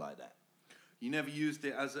ain't got it like that. You never used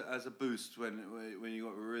it as a boost when you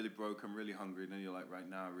got really broke and really hungry, and then you're like, right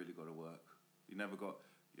now I really got to work. You never got.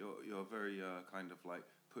 You're very kind of like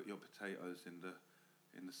put your potatoes in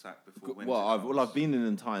the sack before. I've been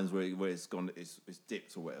in times where it's gone, it's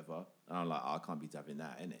dipped or whatever, and I'm like, I can't be having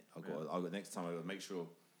that in it. I got next time I got to make sure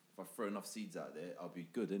if I throw enough seeds out there, I'll be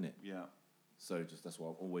good in it. Yeah. So that's why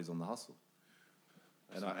I'm always on the hustle.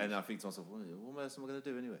 And I think to myself, what else am I going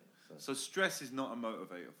to do anyway? So stress is not a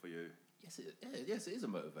motivator for you. Yes, it is a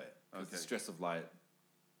motivator. Okay. The stress of of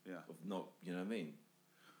not, you know what I mean,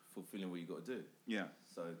 fulfilling what you got to do. Yeah.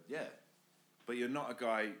 So yeah. But you're not a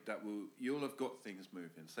guy you'll have got things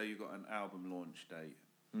moving. Say you've got an album launch date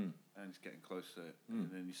and it's getting closer,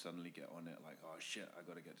 and then you suddenly get on it like, oh shit, I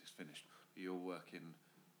got to get this finished. You're working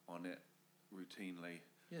on it routinely.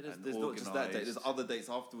 Yeah, there's not just that date. There's other dates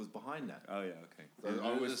afterwards behind that. Oh yeah, okay.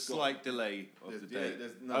 So there's a slight delay of the date.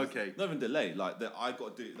 Okay. Not even delay. Like that, I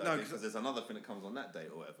got to do that because there's another thing that comes on that date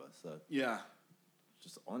or whatever. So yeah,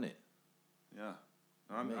 just on it. Yeah,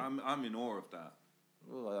 I'm in awe of that.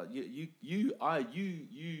 Well, you're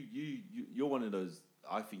one of those.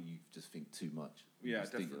 I think you just think too much. Yeah,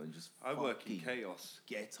 definitely. I work in chaos.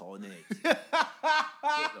 Get on it.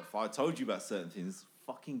 If I told you about certain things,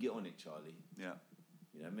 fucking get on it, Charlie. Yeah.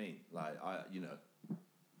 You know what I mean? Like,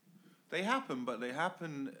 They happen, but they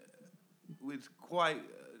happen with quite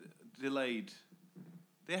delayed.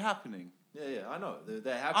 They're happening. Yeah, I know.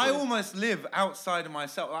 They're happening. I almost live outside of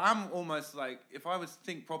myself. I'm almost like, if I was to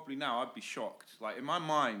think properly now, I'd be shocked. Like, in my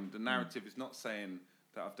mind, the narrative is not saying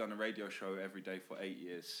that I've done a radio show every day for 8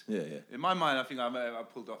 years. Yeah. In my mind, I think I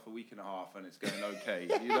pulled off a week and a half and it's going okay,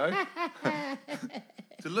 you know?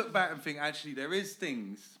 To look back and think, actually, there is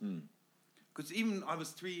things... Because even I was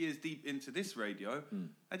 3 years deep into this radio,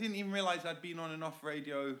 I didn't even realise I'd been on and off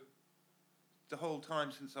radio the whole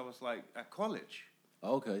time since I was like at college.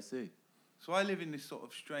 Okay, I see. So I live in this sort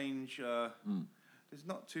of strange. There's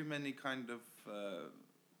not too many kind of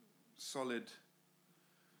solid.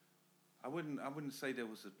 I wouldn't say there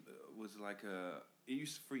was like a. It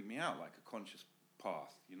used to freak me out, like a conscious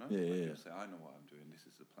path, you know. Yeah. People say, I know what I'm doing. This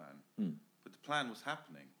is the plan. But the plan was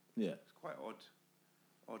happening. Yeah. It's quite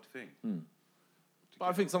odd thing. But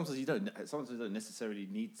I think sometimes you don't necessarily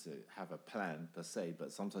need to have a plan per se,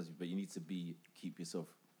 but you need to keep yourself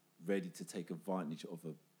ready to take advantage of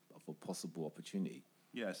a possible opportunity.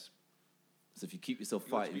 Yes. So if you keep yourself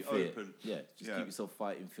fighting fit, keep yourself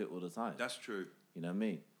fighting fit all the time. That's true. You know what I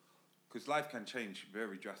mean? Because life can change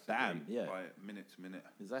very drastically by minute to minute.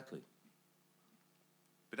 Exactly.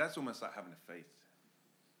 But that's almost like having a faith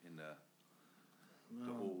in the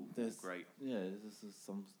all great. Yeah, there's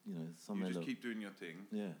some, some. You just keep doing your thing.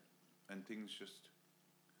 Yeah. And things just.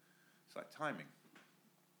 It's like timing.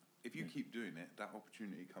 If you keep doing it, that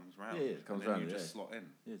opportunity comes round. Yeah, it comes round. You just slot in.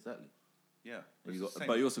 Yeah, exactly. Yeah. But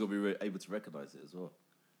you also got to be able to recognise it as well.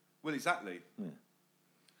 Well, exactly. Yeah.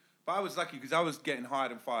 But I was lucky because I was getting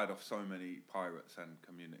hired and fired off so many pirates and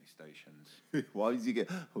community stations. Why did you get?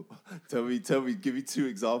 Tell me. Give me 2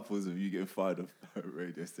 examples of you getting fired off a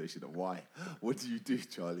radio station and why. What did you do,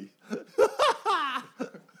 Charlie?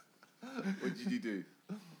 What did you do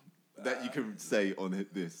that you can say on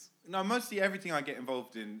this? No, mostly everything I get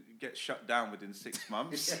involved in gets shut down within 6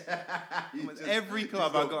 months. Every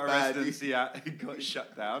club I got a residency at got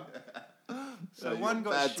shut down. So one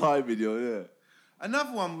got bad timing, yeah.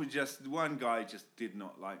 Another one was just one guy just did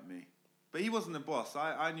not like me, but he wasn't the boss.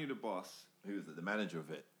 I knew the boss. Who was it? The manager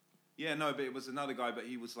of it? Yeah, no, but it was another guy. But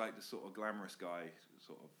he was like the sort of glamorous guy,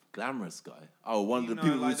 sort of glamorous guy. Oh, one of the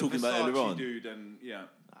people we were talking about earlier on. Dude, and yeah,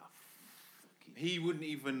 he wouldn't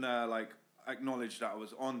even like acknowledge that I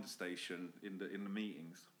was on the station in the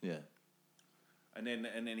meetings. Yeah, and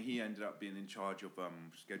then he ended up being in charge of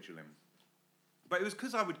scheduling. But it was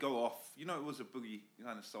because I would go off. You know, it was a boogie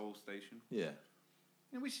kind of soul station. Yeah.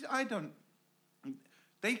 Which I don't.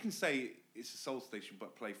 They can say it's a soul station,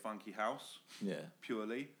 but play funky house. Yeah.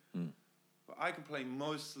 Purely. Mm. But I can play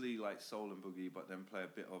mostly like soul and boogie, but then play a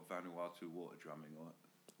bit of Vanuatu water drumming or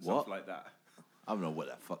stuff like that. I don't know what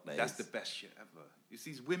that fuck that That's is. the best shit ever. You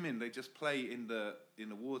see these women, they just play in the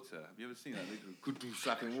water. Have you ever seen that? They do good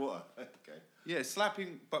slapping water. Okay. Yeah,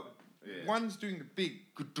 slapping, but one's doing the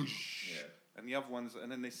big good-doosh, and the other one's,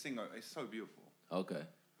 and then they sing. It's so beautiful. Okay.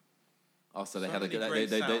 Oh, so they had a good. They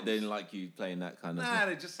didn't like you playing that kind of. Nah,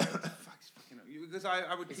 they just because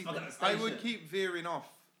I would keep veering off.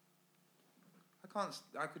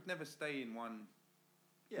 I could never stay in one.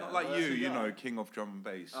 Yeah, not like you know, king of drum and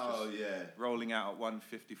bass. Oh yeah, rolling out at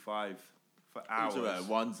 155 for hours.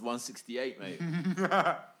 168, mate.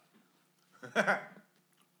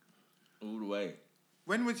 All the way.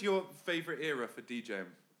 When was your favourite era for DJing,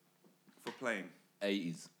 for playing?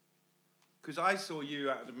 80s. Because I saw you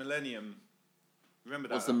at the Millennium. Remember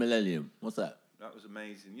that? What's the Millennium? What's that? That was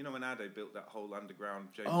amazing. You know when Ade built that whole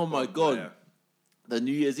underground James Bond my God. Player? The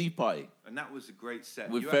New Year's Eve party. And that was a great set.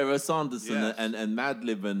 With Pharoah Sanderson and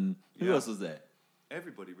Madlib and who else was there?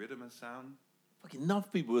 Everybody, Rhythm and Sound. Fucking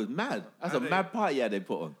enough people. It was mad. That's a mad party they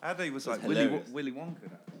put on. Ade was like Willy Wonka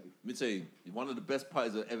that day. Let me tell you, one of the best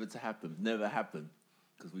parties that ever to happen. Never happened.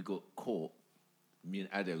 Because we got caught. Me and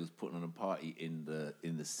Ade was putting on a party in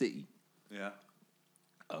the city. Yeah.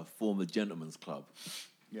 A former gentleman's club.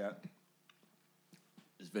 Yeah.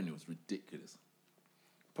 This venue was ridiculous.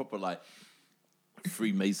 Proper like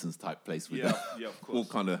Freemasons type place with of course. all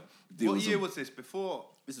kind of deals. What year was this? Before?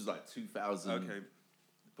 This was like 2000. Okay.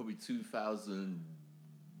 Probably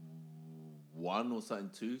 2001 or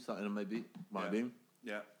something maybe. Might have been.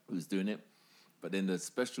 Yeah. Who was doing it. But then the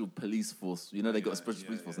special police force, they got a special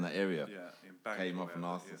police force in that area. Yeah. Came up and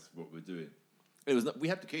asked us what we're doing. It was we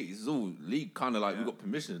had the keys. It's all league, kind of like we got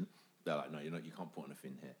permission. They're like, no, you can't put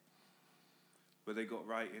anything here. But they got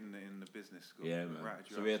right in the business school. Yeah, man.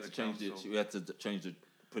 So we had to change it. We had to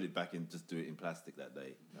put it back in, just do it in plastic that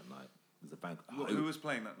night. It was a bank. Who was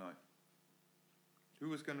playing that night? Who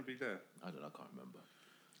was going to be there? I don't know. I can't remember.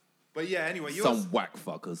 But yeah, anyway, some whack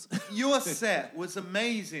fuckers. Your set was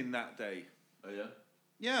amazing that day. Oh yeah.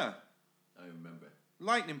 Yeah. I remember.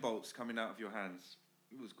 Lightning bolts coming out of your hands.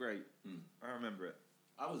 It was great. I remember it.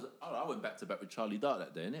 I went back to back with Charlie Dart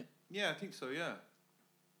that day, innit? Yeah, I think so. Yeah.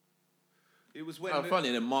 It was when funny.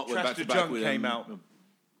 And then Mark went back to back with came out.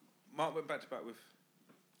 Mark went back to back with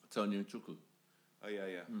Tony and Chuku. Oh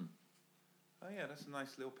yeah. Oh yeah, that's a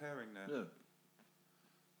nice little pairing there.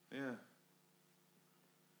 Yeah.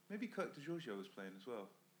 Maybe Kirk DeGiorgio was playing as well.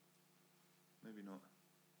 Maybe not.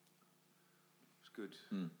 It's good.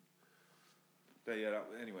 But yeah.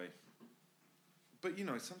 Anyway. But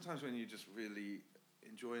sometimes when you're just really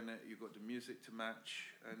enjoying it, you've got the music to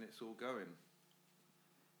match, and it's all going.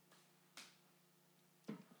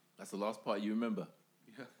 That's the last part you remember.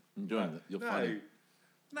 Yeah. Enjoying it. You're funny.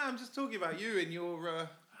 No, I'm just talking about you and your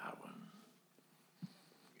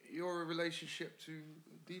relationship to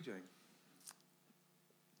DJing.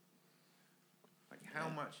 Like, how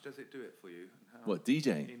much does it do it for you? And what,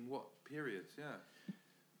 DJing? In what periods? Yeah.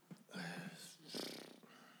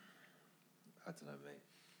 I don't know, mate.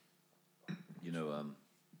 Do you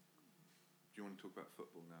want to talk about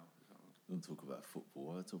football now? I don't talk about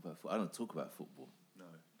football. I don't talk about football. No.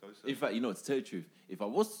 In fact, to tell you the truth, if I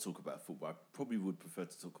was to talk about football, I probably would prefer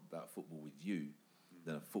to talk about football with you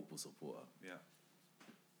than a football supporter. Yeah.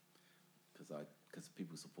 Because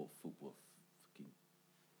people support football fucking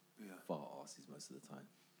far asses most of the time.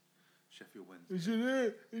 Sheffield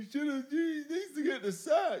Wednesday. He needs to get the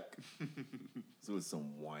sack. It's always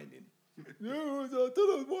some whining. No, I don't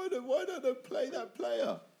know why don't they play that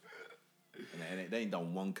player. And they ain't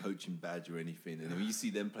done one coaching badge or anything. And when you see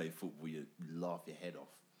them play football, you laugh your head off.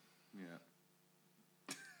 Yeah.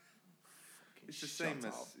 It's the same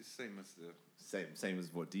as the same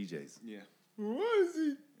as what DJs. Yeah.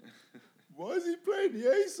 Why is he playing the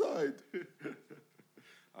A side?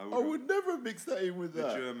 I would never mix that in with that.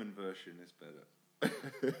 The German version is better.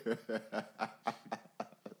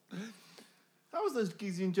 How was those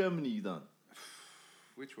gigs in Germany you done?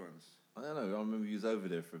 Which ones? I don't know. I remember you was over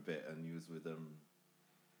there for a bit, and you was with I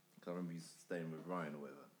can't remember you was staying with Ryan or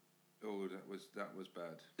whatever. Oh, that was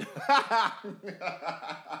bad.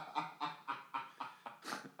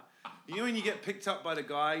 You know when you get picked up by the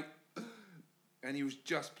guy, and he was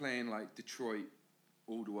just playing like Detroit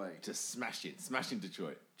all the way, just smashing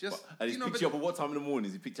Detroit. And he's picked you up at what time in the morning?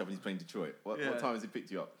 Is he picked you up and he's playing Detroit? What time has he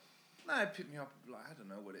picked you up? No, he picked me up like I don't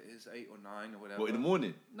know what it is, 8 or 9 or whatever. What, in the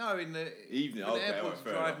morning? No, in the evening. The airport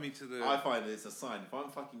to drive me to the. I find it's a sign. If I'm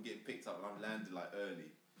fucking getting picked up and I'm landing like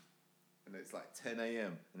early, and it's like 10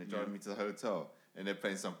 a.m. and they're driving me to the hotel and they're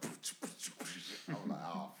playing some. I'm like,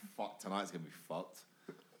 oh fuck, tonight's gonna be fucked.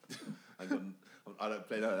 I don't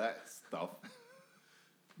play none of that stuff.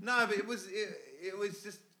 No, but it was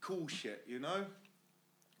just cool shit, you know.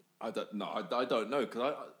 I don't know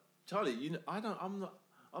because Charlie, you know, I'm not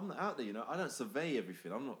out there, you know. I don't survey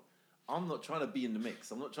everything. I'm not trying to be in the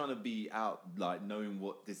mix. I'm not trying to be out like knowing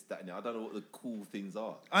what this, that, and that. I don't know what the cool things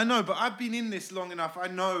are. I know, but I've been in this long enough. I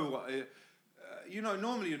know what. You know,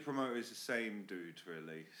 normally the promoter is the same dude,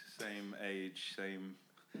 really, same age, same,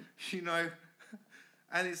 you know,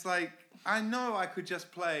 and it's like I know I could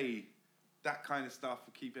just play that kind of stuff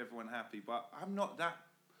to keep everyone happy, but I'm not that.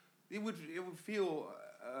 It would feel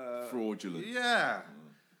fraudulent. Yeah.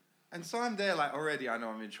 And so I'm there like already I know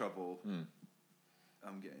I'm in trouble.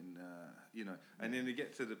 I'm getting you know, and then they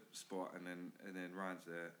get to the spot and then Ryan's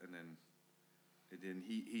there and then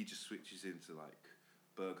he just switches into like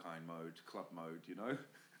Berghain mode, club mode, you know.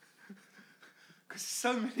 Because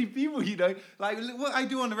so many people, you know, like what I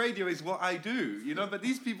do on the radio is what I do, you know, but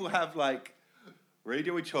these people have like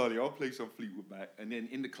Radio with Charlie, I'll play some Fleetwood Mac, and then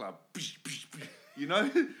in the club, you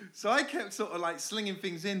know? So I kept sort of like slinging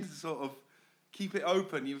things in to sort of keep it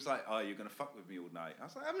open. He was like, oh, you're going to fuck with me all night. I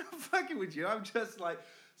was like, I'm not fucking with you. I'm just like...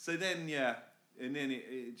 So then, yeah, and then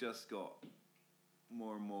it just got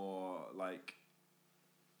more and more like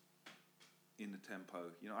in the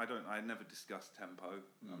tempo. You know, I never discuss tempo.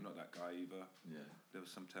 I'm not that guy either. Yeah. There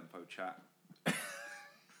was some tempo chat.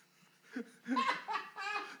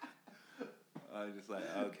 I was just like,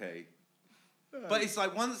 okay. But it's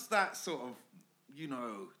like once that sort of, you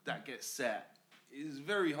know, that gets set, it's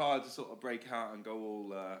very hard to sort of break out and go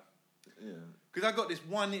all... yeah. Because I got this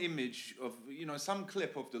one image of, you know, some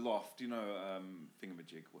clip of The Loft, you know,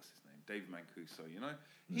 Thingamajig, what's his name? Dave Mancuso, you know?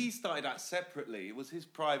 He started out separately. It was his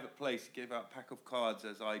private place. He gave out a pack of cards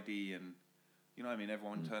as ID and, you know what I mean?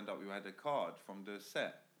 Everyone turned up who had a card from the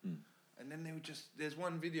set. And then they would just... There's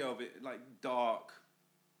one video of it, like, dark...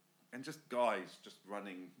 And just guys just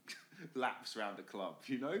running laps around the club,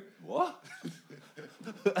 you know? What?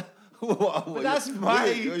 What that's my...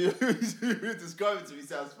 You're describing to me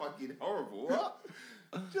sounds fucking horrible. What?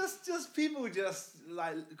 Just people just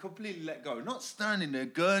like completely let go. Not standing there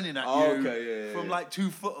gurning at you okay, yeah, from like 2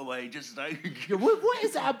 foot away, just like... what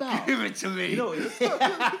is that about? Give it to me. You know, I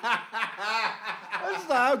was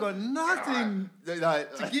like, I've got nothing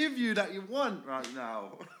to give you that you want right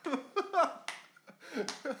now.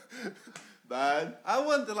 Man, I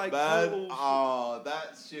want to like. Man, oh,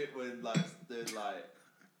 that shit when like they're like,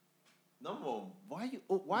 number one,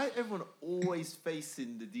 why everyone always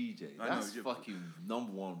facing the DJ? That's fucking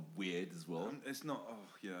number one weird as well. It's not. Oh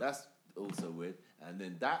yeah. That's also weird. And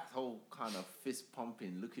then that whole kind of fist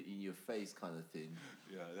pumping, look it in your face kind of thing.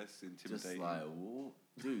 Yeah, that's intimidating. Just like, whoa,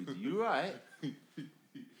 dude, you right? You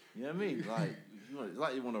know what I mean? Like, it's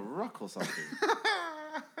like you want to rock or something.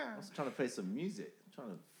 I was trying to play some music. I'm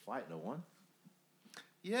trying to fight no one.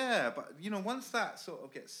 Yeah, but you know, once that sort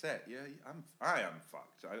of gets set, yeah, I am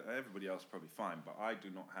fucked. Everybody else is probably fine, but I do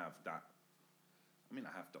not have that. I mean,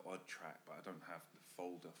 I have the odd track, but I don't have the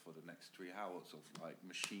folder for the next 3 hours of like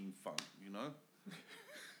machine funk, you know.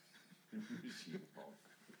 Machine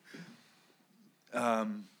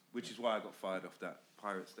funk. Which is why I got fired off that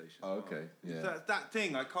pirate station. Oh, okay, yeah. That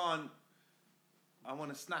thing, I can't. I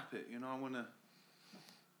want to snap it, you know. I want to.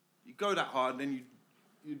 You go that hard, then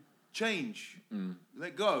you change,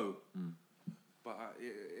 let go. But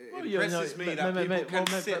it impresses me that people can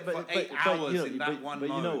sit for 8 hours in that one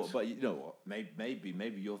mode. But you know what?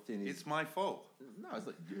 Maybe your thing is... It's my fault. No, it's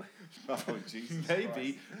like... Oh, Jesus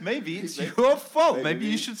Maybe it's your fault. Maybe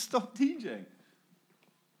you should stop DJing.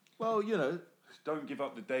 Well, you know, don't give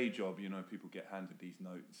up the day job. You know, people get handed these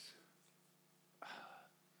notes.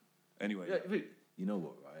 Anyway. Yeah, but you know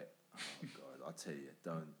what, right? Oh, God, I'll tell you,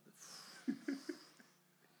 don't.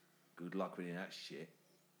 Good luck with that shit.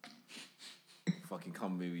 Fucking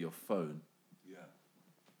come with me with your phone. Yeah.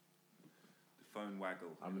 The phone waggle.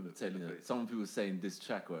 I remember telling you, some people saying this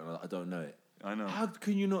track, right? I don't know it. I know. How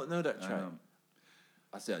can you not know that track? I know.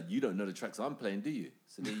 I said, you don't know the tracks I'm playing, do you?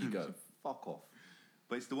 So there you go. Fuck off.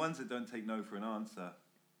 But it's the ones that don't take no for an answer.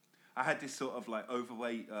 I had this sort of like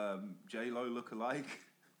overweight J-Lo lookalike.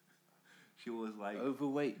 She was like...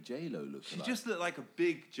 Overweight J-Lo lookalike? She just looked like a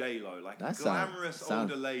big J-Lo, like that a glamorous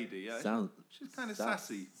older lady. Yeah? She's kind of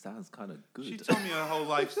sassy. Sounds kind of good. She told me her whole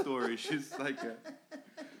life story. She's like a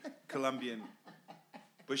Colombian.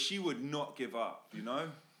 But she would not give up, you know?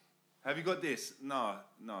 Have you got this? No.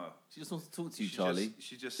 She just wants to talk to you, Charlie.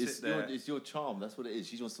 She just sits there. It's your charm. That's what it is.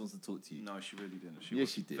 She just wants to talk to you. No, she really didn't.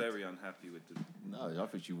 She did. Very unhappy with the... No, I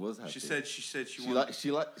think she was happy. She said she says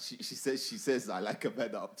I like a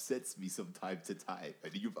man that upsets me from time to time,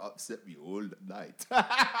 and you've upset me all night.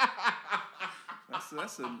 That's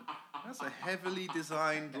a heavily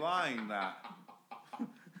designed line. That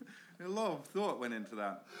a lot of thought went into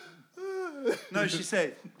that. No, she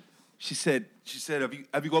said,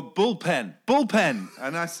 have you got bullpen?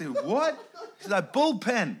 And I said, what? She's like,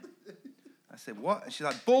 bullpen. I said, what? And she's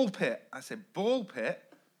like, ball pit. I said, ball pit.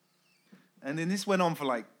 And then this went on for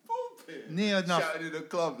like near enough. Shouting in the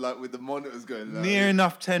club like with the monitors going loud. Near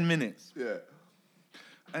enough 10 minutes. Yeah.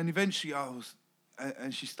 And eventually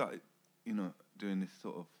and she started, doing this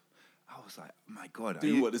sort of, I was like, my God.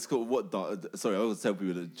 Doing what it's called, sorry, I always tell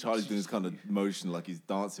people that Charlie's doing this kind of motion like he's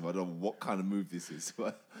dancing. I don't know what kind of move this is.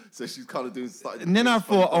 So she's kind of doing... And then I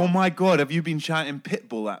thought, oh my God, have you been chanting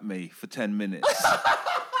Pitbull at me for 10 minutes?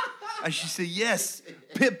 And she said, yes,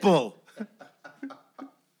 Pitbull.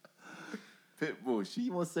 Pitbull. She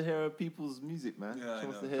wants to hear people's music, man. Yeah, she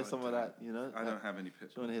wants to hear some of that, I don't have any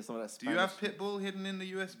Pitbull. She wants to hear some of that Spanish. Do you have Pitbull hidden in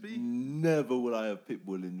the USB? Never would I have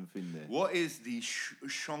Pitbull in the thing there. What is the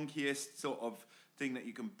shonkiest sort of thing that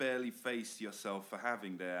you can barely face yourself for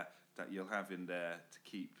having there, that you'll have in there to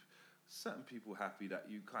keep certain people happy, that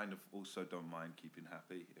you kind of also don't mind keeping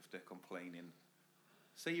happy if they're complaining?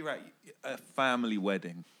 Say you're at a family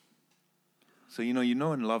wedding. So you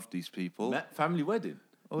know and love these people. Family wedding?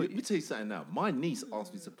 Oh, let me tell you something now. My niece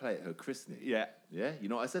asked me to play at her christening. Yeah. Yeah? You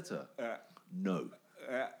know what I said to her? No.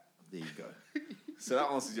 There you go. So that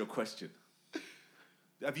answers your question.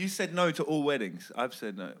 Have you said no to all weddings? I've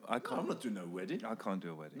said no. I can't. No, I'm not doing no wedding. I can't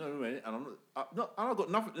do a wedding. No wedding. And I've got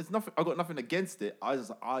nothing. There's nothing. I've got nothing against it.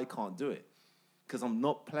 I can't do it because I'm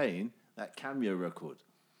not playing that Cameo record.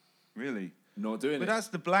 Really? Not doing it. But that's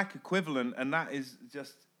the black equivalent, and that is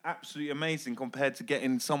just absolutely amazing compared to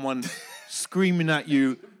getting someone screaming at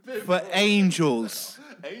you for Angels.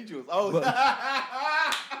 Angels. Oh.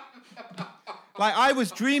 Like I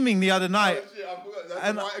was dreaming the other night. Oh, shit, I forgot. That's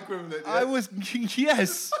and the white equivalent. Yeah? I was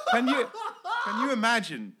yes. Can you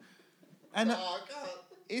imagine? And Oh, God.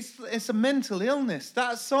 it's a mental illness.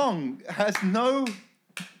 That song has no.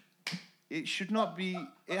 It should not be.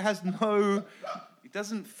 It has no. It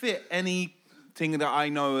doesn't fit anything that I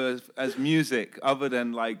know as music, other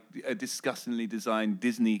than like a disgustingly designed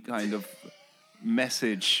Disney kind of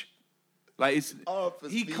message. Like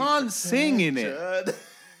he can't sing in it.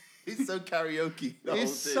 He's so karaoke.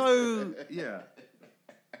 It's so yeah.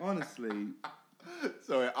 Honestly,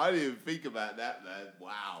 sorry, I didn't even think about that, man.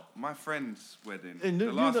 Wow. my friend's wedding, And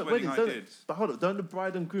the last wedding I did. But hold on, don't the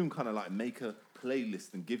bride and groom kind of like make a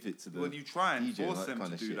playlist and give it to the Well, you try and DJ, force like, them kind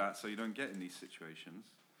to of do shit. that so you don't get in these situations.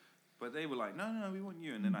 But they were like, no, we want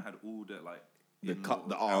you. And then I had all the like The cut,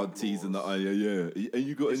 the in-laws, aunties and the outlaws. yeah. And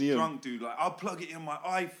you got This any? drunk dude like, I'll plug it in my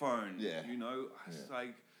iPhone. Yeah. It's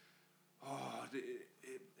like,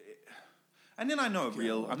 and then I know a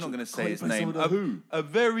real. I'm not going to say his name. A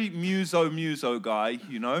very muso guy,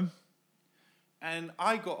 And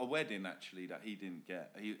I got a wedding actually that he didn't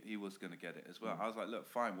get. He was going to get it as well. I was like, look,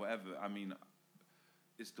 fine, whatever. I mean,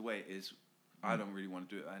 it's the way it is. I don't really want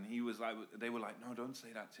to do it. And he was like, they were like, no, don't say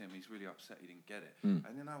that to him. He's really upset he didn't get it. And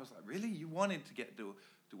then I was like, really? You wanted to get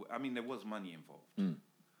I mean, there was money involved.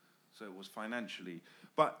 So it was financially.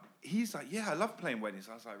 But he's like, yeah, I love playing weddings.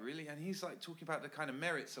 I was like, really? And he's like talking about the kind of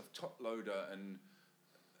merits of Top Loader and,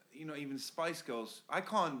 even Spice Girls. I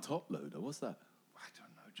can't. Top Loader, what's that? I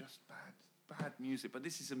don't know, just bad music. But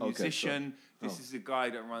this is a musician. This is a guy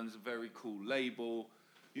that runs a very cool label,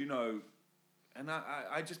 And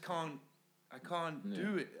I just can't. I can't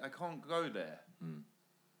do it. I can't go there.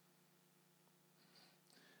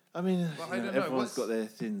 I mean, I don't know. everyone's got their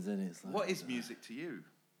things, and it's like, What is music to you?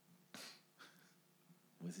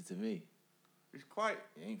 what's it to me? It's quite.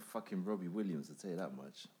 It ain't fucking Robbie Williams, I'll tell you that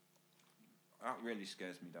much. That really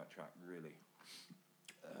scares me. That track, really.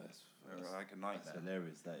 Like a nightmare. That's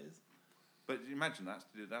hilarious. That is. But imagine that's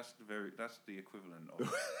the equivalent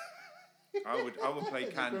of. I would play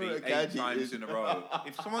Candy 8 times in a row.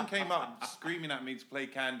 If someone came up screaming at me to play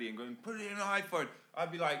Candy and going, put it in an iPhone,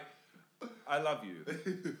 I'd be like, I love you.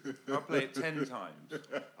 I'll play it 10 times.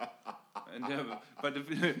 And, but the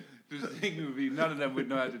thing would be, none of them would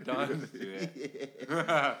know how to dance to it.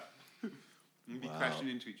 We'd be crashing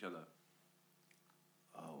into each other.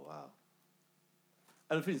 Oh wow!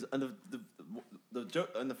 And the thing is, and the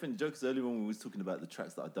joke, and the thing, the joke is earlier when we was talking about the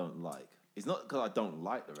tracks that I don't like. It's not because I don't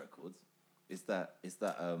like the records. It's that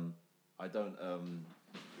I don't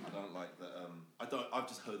like that I've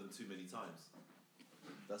just heard them too many times.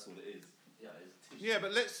 That's all it is. Yeah, it's yeah,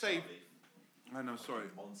 but let's say. I know, sorry.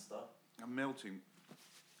 Monster. I'm melting.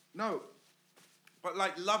 No, but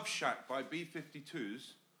like Love Shack by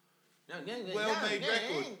B-52s. Well-made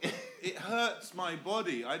record. It hurts my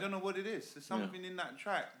body. I don't know what it is. There's something in that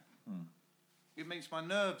track. It makes my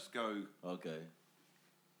nerves go. Okay.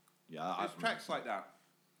 Yeah, There's tracks like that.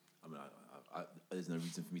 I mean, there's no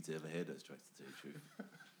reason for me to ever hear those tracks, to tell you the truth.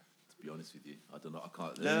 To be honest with you, I don't know. I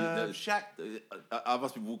can't. Love Shack. I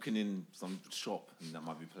must be walking in some shop and that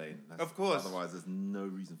might be playing. Of course. Otherwise, there's no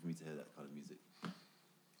reason for me to hear that kind of music. I'm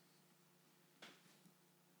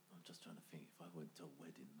just trying to think. If I went to a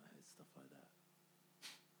wedding and I heard stuff like that,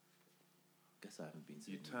 I guess I haven't been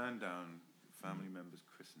to. You turn down family members'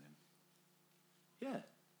 christening. Yeah.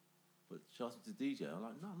 But she asked me to DJ. I'm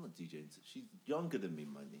like, no, I'm not DJing. She's younger than me,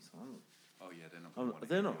 my niece. I'm not. Oh yeah, they're not.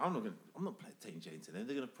 I'm not taking Jane to them.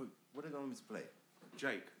 They're gonna put. What are they going to play?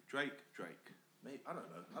 Drake. Maybe I don't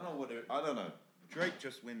know. I don't know. Drake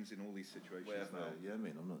just wins in all these situations. Whatever. Yeah, I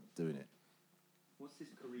mean, I'm not doing it. What's this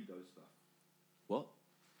Corrido stuff? What?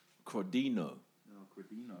 Crodino. No,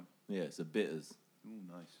 Crodino. Yeah, it's a bitters. Ooh,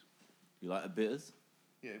 nice. You like a bitters?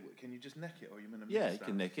 Yeah. Can you just neck it, or are you gonna? Yeah, you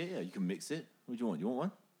can neck it. Yeah, you can mix it. What do you want? You want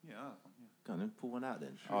one? Yeah. Go on then, pull one out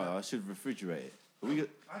then. Sure. Oh, I should refrigerate it. I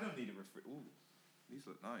don't need a refrigerator. Ooh, these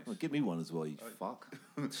look nice. Well, give me one as well, you fuck.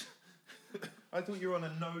 I thought you were on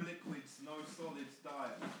a no liquids, no solids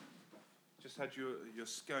diet. Just had your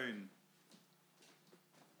scone.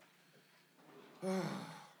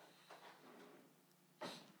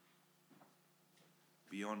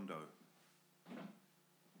 Biondo.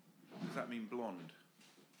 Does that mean blonde?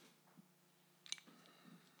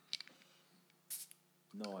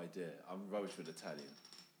 No idea. I'm rubbish with Italian.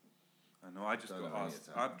 I know. I just Don't got know any asked.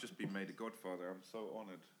 Italian. I've just been made a godfather. I'm so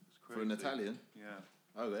honoured. It's crazy. For an Italian? Yeah.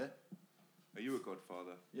 Oh, yeah? Are you a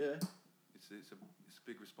godfather? Yeah. It's a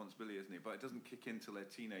big responsibility, isn't it? But it doesn't kick in till they're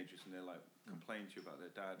teenagers and they're like complaining to you about their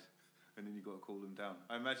dad, and then you got to call them down.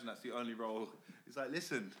 I imagine that's the only role. It's like,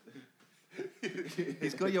 listen,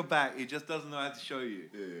 he's got your back. He just doesn't know how to show you.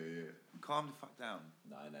 Yeah. Calm the fuck down.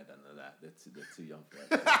 No, I don't know that. They're too young for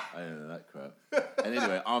that. I don't know that crap. And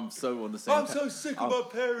anyway, I'm so on the same. I'm so sick of my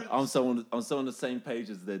parents. I'm so on the same page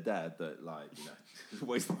as their dad that, like, you know,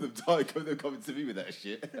 wasting them time. They're coming to me with that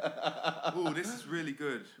shit. Oh, this is really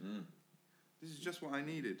good. This is just what I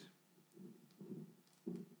needed.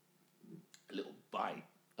 A little bite.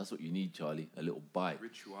 That's what you need, Charlie. A little bite.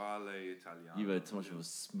 Rituale Italiano. You've had too much of a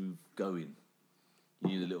smooth going. You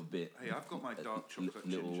need a little bit. Hey, I've got my dark chocolate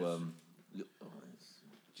little, gingers.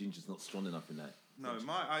 Ginger's not strong enough in that. No,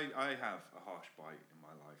 I have a harsh bite in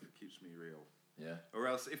my life. It keeps me real. Yeah. Or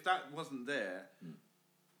else, if that wasn't there,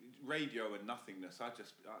 radio and nothingness, I'd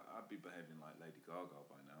be behaving like Lady Gaga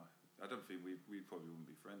by now. I don't think we probably wouldn't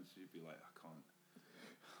be friends. You'd be like, I can't.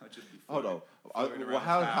 I'd just be. Hold on.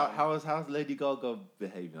 How's Lady Gaga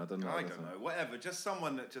behaving? I don't know. I don't know. Whatever. Just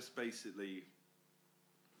someone that just basically.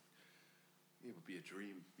 It would be a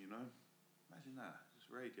dream, you know. Imagine that. Just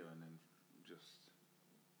radio and then just.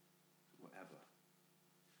 Whatever.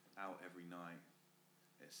 Out every night.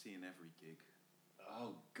 Seeing every gig.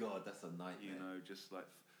 Oh God, that's a nightmare. You know, just like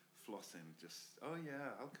flossing. Just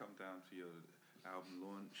I'll come down for your album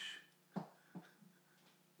launch.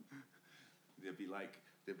 There'd be like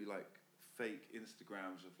fake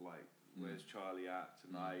Instagrams of like, where's Charlie at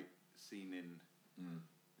tonight? Seen in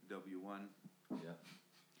W1. Yeah.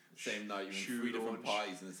 Same night, you went 3 different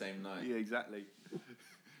parties in the same night. Yeah, exactly.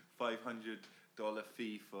 $500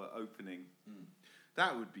 fee for opening.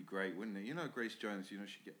 That would be great, wouldn't it? You know, Grace Jones, she'd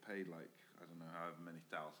get paid like, I don't know, however many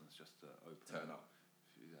thousands just to open. Turn up.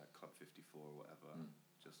 She's at Club 54 or whatever.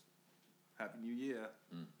 Just Happy New Year.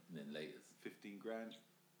 And then later. 15 grand.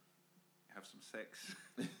 Have some sex.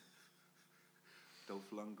 Dolph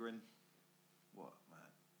Lundgren. What,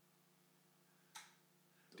 man?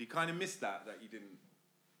 Do you kind of miss that you didn't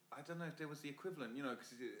I don't know if there was the equivalent, you know,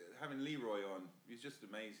 because having Leroy on, he was just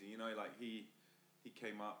amazing. You know, like he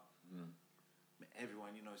came up,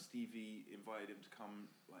 everyone, you know, Stevie invited him to come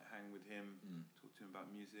like hang with him, talk to him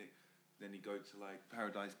about music. Then he'd go to like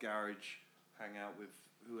Paradise Garage, hang out with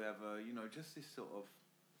whoever, you know, just this sort of.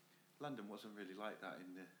 London wasn't really like that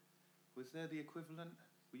in the. Was there the equivalent?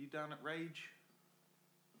 Were you down at Rage?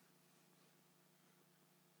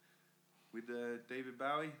 With David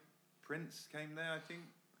Bowie? Prince came there, I think.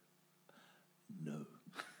 No.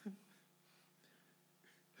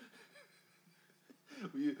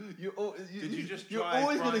 Did you just you're drive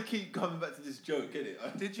always Brian- going to keep coming back to this joke,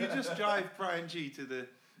 innit? Did you just drive Brian G to the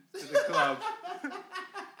club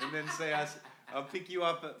and then say, I'll pick you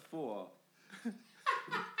up at 4?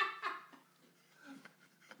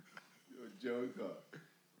 You're a joker.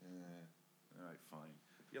 Yeah. All right, fine.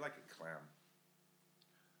 You're like a clam.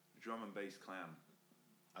 Drum and bass clam.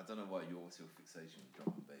 I don't know why what's your fixation with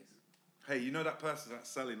drum and bass. Hey, you know that person that's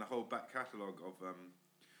selling the whole back catalogue of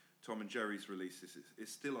Tom and Jerry's releases?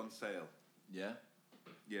 It's still on sale. Yeah?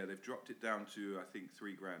 Yeah, they've dropped it down to, I think,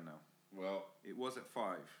 $3,000 now. Well, It was at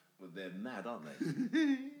 5. well, they're mad, aren't they?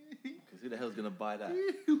 Because who the hell's going to buy that?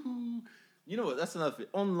 You know what? That's another thing.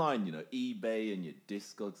 Online, you know, eBay and your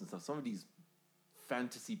Discogs and stuff. Some of these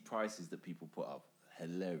fantasy prices that people put up,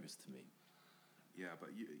 hilarious to me. Yeah, but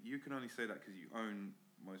you can only say that because you own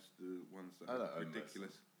most of the ones that I are don't own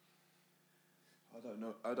ridiculous. I don't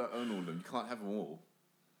know. I don't own all of them. You can't have them all.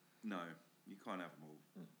 No, you can't have them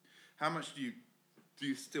all. How much do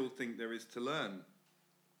you still think there is to learn?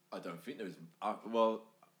 I don't think there is. Well,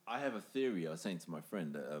 I have a theory. I was saying to my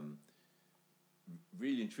friend that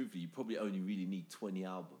really and truthfully, you probably only really need 20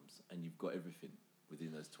 albums, and you've got everything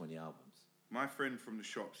within those 20 albums. My friend from the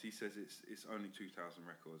shops, he says it's only 2,000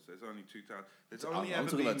 records. There's only 2,000. There's I'm only ever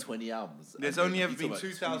talking been about 20 albums. There's And only you're ever been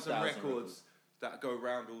talking about 2,000 records that go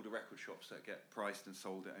around all the record shops that get priced and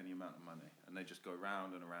sold at any amount of money, and they just go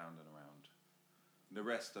round and around and around. The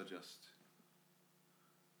rest are just.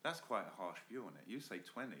 That's quite a harsh view on it. You say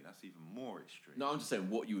 20, that's even more extreme. No, I'm just saying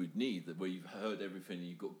what you would need, that where you've heard everything and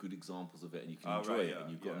you've got good examples of it and you can enjoy it and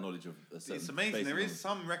you've got knowledge of a certain. It's amazing. basic There is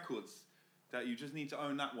knowledge. some records that you just need to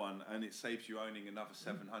own that one, and it saves you owning another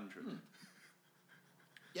 700.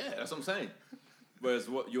 Yeah, that's what I'm saying. Whereas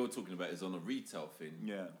what you're talking about is on a retail thing.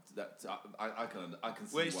 Yeah. That I can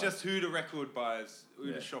see. Well, it's why. just who the record buyers, who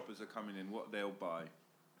Yeah. the shoppers are coming in, what they'll buy.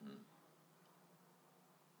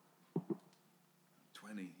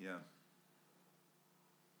 20, yeah.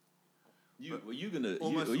 Were you gonna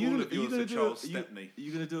almost are you all gonna, of are you yours gonna are do Charles a, Stepney. Are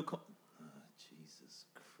you gonna do a? Jesus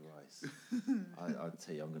Christ! I'll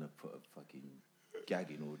tell you, I'm gonna put a fucking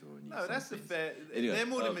gagging order on you. No, that's the things. fair. Anyway, they're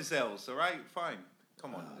more than Mizelles, all right? Fine.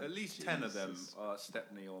 Come on. At least 10 of them Jesus. are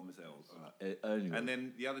Stepney or Mizelles. Anyway, And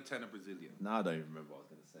then the other 10 are Brazilian. now I don't even remember what I was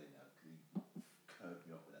gonna say now because you curved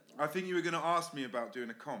me off with that. I think you were going to ask me about doing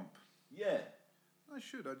a comp. Yeah. I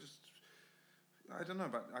should. I don't know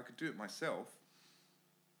about. I could do it myself.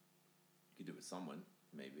 You could do it with someone,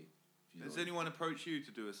 maybe. Has anyone approached you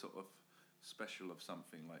to do a sort of special of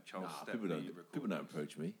something like Charles Nah, Stepney? people don't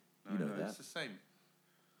approach me. No, You know that. It's the same.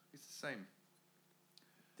 It's the same.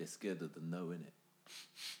 They're scared of the no, innit?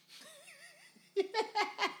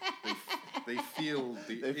 They feel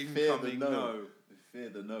the They fear the incoming no. no. They fear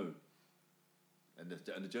the no. And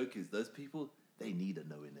the joke is, those people, they need a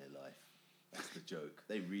no in their life. That's the joke.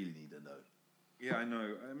 They really need a no. Yeah, I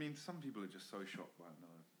know. I mean, some people are just so shocked by no.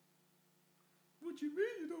 What do you mean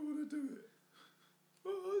you don't want to do it? Oh,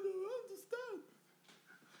 I don't understand.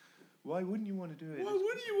 Why wouldn't you want to do it? Why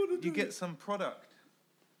wouldn't you want to do You it? get some product.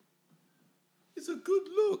 It's a good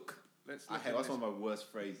look. Let's I look hate, at that's this. one of my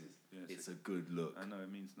worst phrases. Yeah, it's a good look. I know,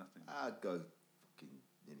 it means nothing. I'd go fucking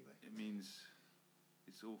anyway. It means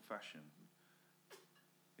it's all fashion.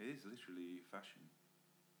 It is literally fashion.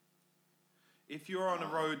 If you're on a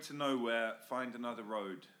road to nowhere, find another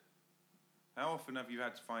road. How often have you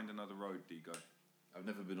had to find another road, Digo? I've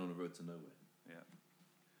never been on a road to nowhere. Yeah.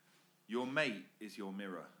 Your mate is your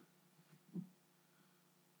mirror.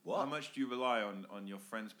 What? How much do you rely on your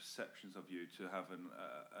friends' perceptions of you to have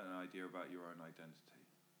an idea about your own identity?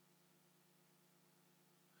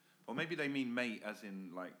 Or maybe they mean mate as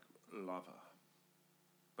in, like, lover.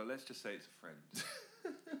 But let's just say it's a friend.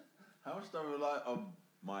 How much do I rely on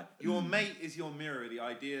my... Your mate is your mirror. The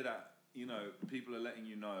idea that, you know, people are letting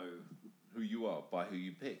you know. Who you are by who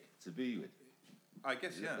you pick to be with. I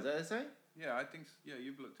guess, yeah. Is that what they say? Yeah, I think, yeah,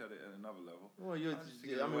 you've looked at it at another level. Well, you're I'm just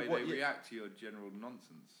thinking of the way they react to your general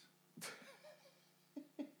nonsense.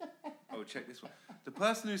 Oh, check this one. The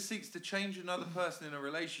person who seeks to change another person in a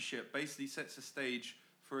relationship basically sets the stage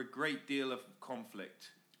for a great deal of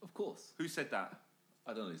conflict. Of course. Who said that?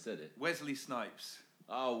 I don't know who said it. Wesley Snipes.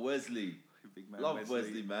 Oh, Wesley. Big man Love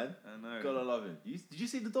Wesley, man. I know. Gotta love him. Did you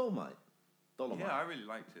see the Dolomite? Yeah, I really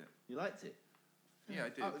liked it. You liked it? Yeah, I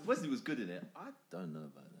did. Wesley was good in it. I don't know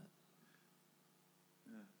about that.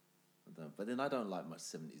 Yeah. I don't. But then I don't like much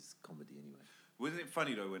 70s comedy anyway. Wasn't it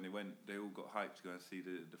funny though when they all got hyped to go and see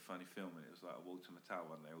the funny film, and it was like a Walter Matthau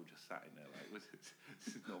one. They all just sat in there like,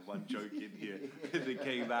 this is not one joke in here. And they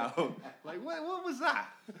came out like, what was that?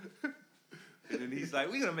 And then he's like,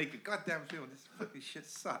 we're gonna make a goddamn film. This fucking shit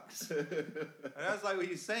sucks. And that's like what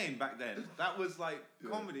he's saying back then. That was like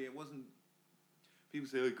comedy. It wasn't. People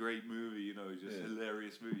say, "Oh, great movie," you know, just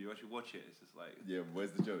hilarious movie. You actually watch it, it's just like, yeah,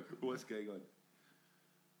 where's the joke? What's going on?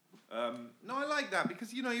 No, I like that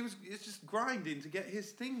because you know it's just grinding to get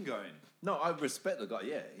his thing going. No, I respect the guy.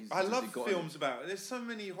 Yeah, I love films about it. There's so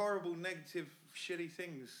many horrible, negative, shitty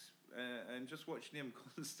things, and just watching him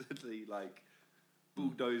constantly like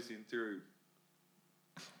bulldozing through.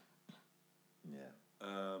 Yeah.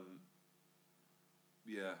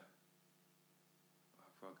 Yeah.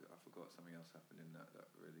 I forgot something else happened in that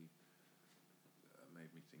really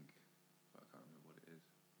made me think, but I can't remember what it is.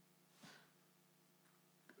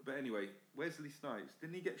 But anyway, Wesley Snipes,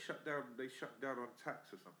 didn't he get shut down? They shut down on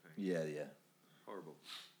tax or something. Yeah, yeah. Horrible.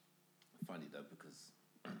 Funny though, because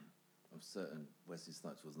of certain Wesley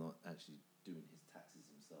Snipes was not actually doing his taxes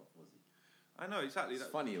himself, was he? I know, exactly. It's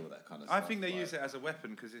funny all that kind of stuff. I think they use it as a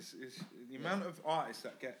weapon because it's the amount of artists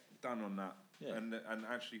that get done on that and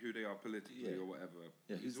actually who they are politically or whatever.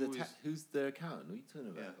 Yeah, who's their accountant? What are you talking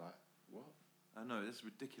about? Yeah. Like, what? I know, that's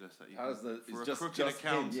ridiculous that you it's just crooked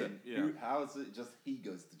accountant. Him, how is it just he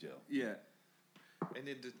goes to jail? Yeah. And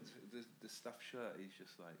then the stuffed shirt, he's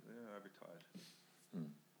just like, I retired.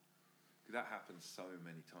 Because that happens so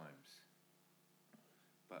many times.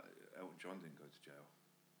 But Elton John didn't go to jail.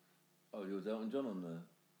 Oh, he was Elton John on the...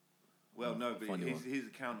 Well, no, but his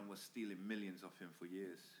accountant was stealing millions off him for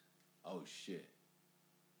years. Oh, shit.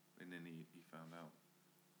 And then he found out.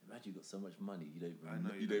 Imagine you got so much money, you don't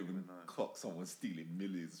know. even clock someone stealing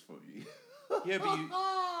millions from you. Yeah, but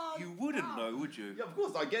you wouldn't know, would you? Yeah, of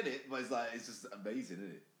course, I get it, but it's just amazing, isn't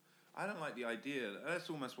it? I don't like the idea. That's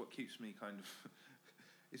almost what keeps me kind of...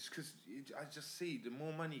 It's because I just see the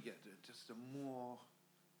more money you get, just the more...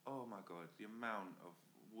 Oh, my God, the amount of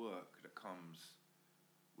work that comes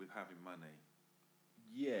with having money.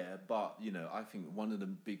 Yeah, but, you know, I think one of the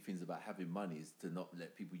big things about having money is to not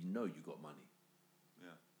let people know you got money.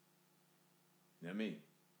 Yeah. You know what I mean?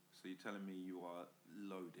 So you're telling me you are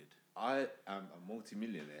loaded? I am a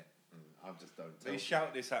multi-millionaire. I just don't tell They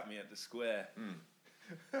shout this at me at the square.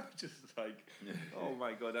 I'm just like, oh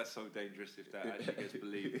my God, that's so dangerous if that actually gets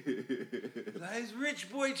believed. Like, it's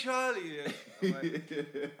rich boy Charlie. I'm like,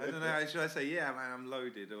 I don't know, should I say, yeah, man, I'm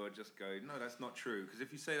loaded, or just go, no, that's not true? Because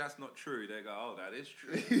if you say that's not true, they go, oh, that is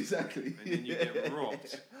true. Exactly. And then you get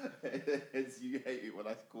robbed. You hate it when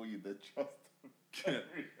I call you the trust.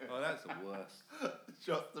 Oh, that's the worst.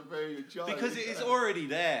 Trust the very Charlie. Because it is already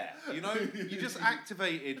there, you know? You just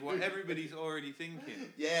activated what everybody's already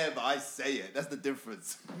thinking. Yeah, but I say it. That's the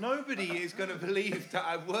difference. Nobody is going to believe that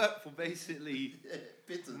I work for basically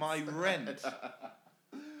my rent.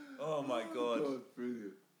 Oh my God.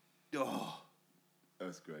 Brilliant. Oh,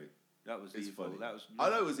 that's great. that was It's evil. funny. That was. I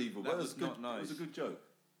know it was evil, but That it was was good. not nice. It was a good joke.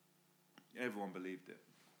 Everyone believed it.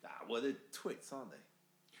 Well, they're twits, aren't they?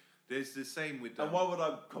 There's the same with. And why would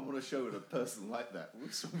I come on a show with a person like that?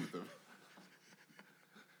 What's wrong with them?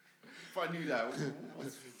 If I knew that,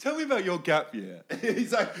 Tell me about your gap year.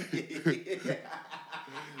 exactly.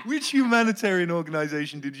 Which humanitarian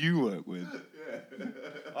organisation did you work with?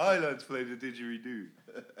 I learned to play the didgeridoo.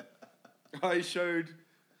 I showed.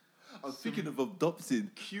 I was thinking of adopting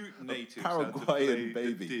Cute natives Paraguayan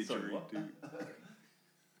baby. The Sorry, didgeridoo. what?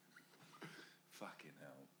 Fucking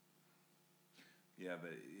hell. Yeah,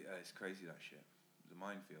 but it's crazy, that shit. It's a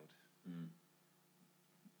minefield.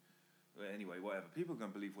 But anyway, whatever. People are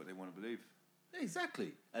going to believe what they want to believe.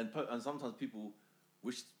 Exactly. And sometimes people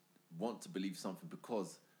want to believe something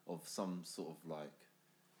because of some sort of like,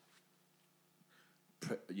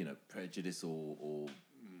 prejudice or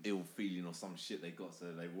ill feeling or some shit they got, so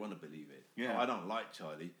they want to believe it. Yeah. Oh, I don't like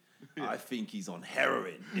Charlie. I think he's on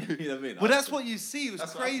heroin. You know what I mean? Well, that's what you see. It was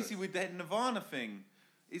That's crazy with that Nirvana thing.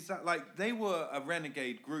 Is that like they were a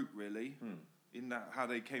renegade group, really, in that how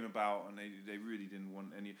they came about, and they really didn't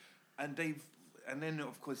want any, and then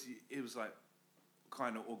of course it was like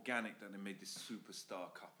kind of organic that they made this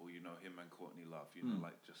superstar couple, you know, him and Courtney Love, you know,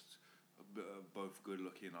 like just both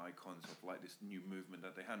good-looking icons of like this new movement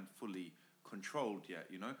that they hadn't fully controlled yet,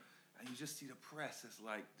 you know, and you just see the press as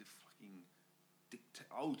like the fucking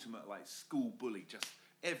ultimate like school bully, just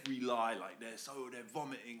every lie, like they're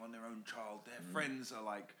vomiting on their own child. Their friends are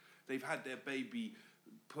like, they've had their baby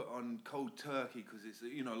put on cold turkey because it's,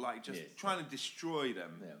 like just trying to destroy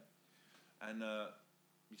them. Yeah. And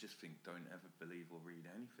you just think, don't ever believe or read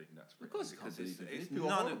anything that's written. Of course you can't because believe it's it.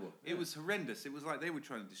 Horrible. it was horrendous. It was like they were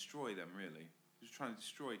trying to destroy them, really. Just trying to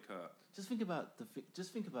destroy Kurt. Just think about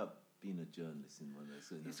being a journalist in one of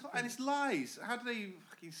those. And it's lies. How do they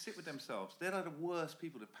fucking sit with themselves? They're like the worst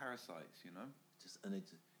people, the parasites, you know?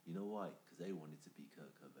 You know why? Because they wanted to be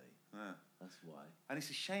Kurt Cobain. Yeah. That's why. And it's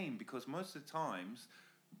a shame because most of the times,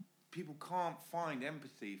 people can't find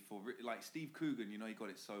empathy for... Like Steve Coogan, he got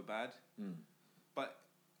it so bad.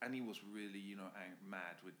 And he was really,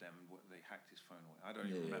 mad with them. They hacked his phone away. I don't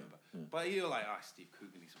even remember. Yeah. But you're like, Steve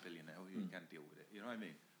Coogan, he's a billionaire. He can deal with it. You know what I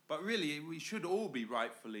mean? But really, we should all be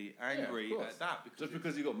rightfully angry at that. Just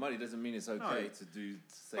because you got money doesn't mean it's okay to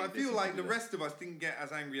say. But I feel like the rest of us didn't get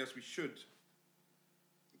as angry as we should.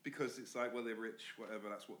 Because it's like, well, they're rich, whatever.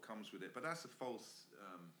 That's what comes with it. But that's a false.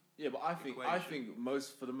 But I think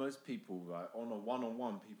for the most people, right, on a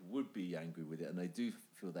one-on-one, people would be angry with it, and they do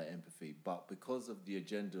feel that empathy. But because of the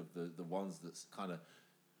agenda of the ones that kind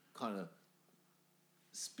of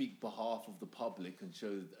speak behalf of the public and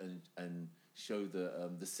show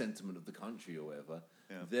the sentiment of the country or whatever,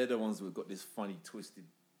 they're the ones who've got this funny, twisted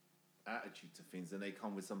attitude to things, and they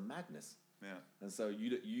come with some madness. Yeah. And so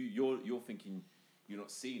you're thinking you're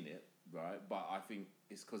not seeing it, right? But I think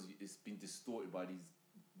it's because it's been distorted by these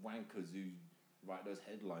wankers who write those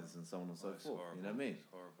headlines and so on and so forth. Horrible. You know what I mean? It's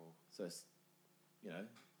horrible. So it's,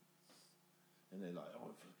 and they're like,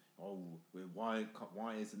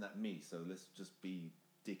 why isn't that me? So let's just be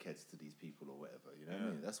dickheads to these people or whatever. You know what I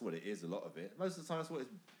mean? That's what it is. A lot of it. Most of the time, that's what it's.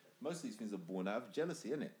 Most of these things are born out of jealousy,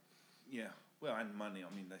 isn't it? Yeah. Well, and money.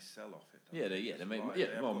 I mean, they sell off it. They make.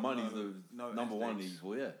 Well, money's the number one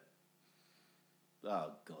evil. Yeah.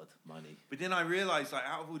 Oh God, money. But then I realised, like,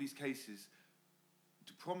 out of all these cases,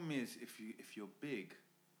 the problem is if you're big,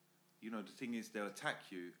 the thing is they'll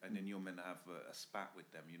attack you and then you're meant to have a spat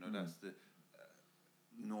with them. That's the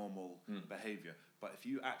normal behaviour. But if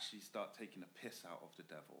you actually start taking a piss out of the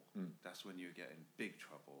devil, that's when you're getting big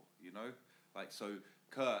trouble. Like so,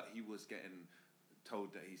 Kurt, he was getting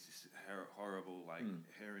told that he's this horrible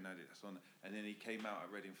hearing addict, and then he came out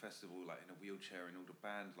at Reading Festival like in a wheelchair, and all the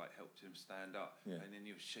band like helped him stand up, and then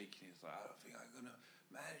he was shaking. He was like, I don't think I'm gonna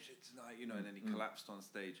manage it tonight, and then he collapsed on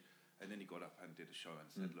stage, and then he got up and did a show and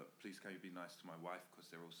said, look, please can you be nice to my wife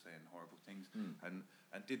because they're all saying horrible things, and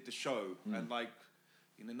did the show, and like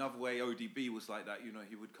in another way ODB was like that,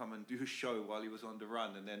 he would come and do a show while he was on the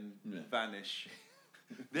run and then vanish.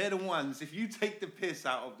 They're the ones, if you take the piss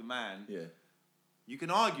out of the man, you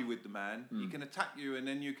can argue with the man, he can attack you, and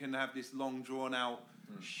then you can have this long drawn out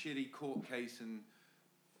shitty court case.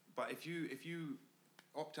 But if you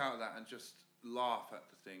opt out of that and just laugh at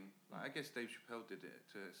the thing, like I guess Dave Chappelle did it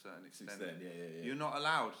to a certain extent. You're not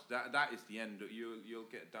allowed. That is the end.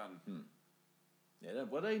 You'll get done. Yeah,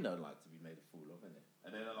 well, they don't like to be made a fool of, innit?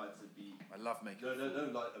 And they don't like to be. I love making. They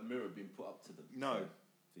don't like a mirror being put up to them. No.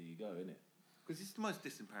 So there you go, innit? Because it's the most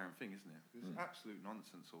disempowering thing, isn't it? It's absolute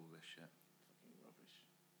nonsense, all this shit.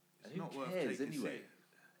 It's not worth taking anyway.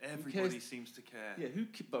 Everybody seems to care. Yeah,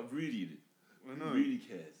 but really, really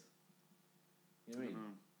cares? You know what I mean?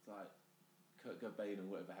 It's like Kurt Cobain and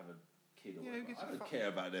whatever have a kid or whatever. I don't care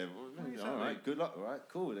about them. All right, good luck. All right,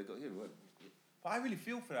 cool. They got you. But I really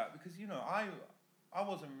feel for that because I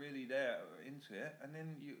wasn't really there into it, and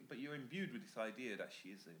then you're imbued with this idea that she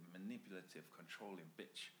is a manipulative, controlling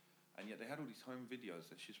bitch. And yet they had all these home videos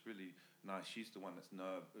that she's really nice. She's the one that's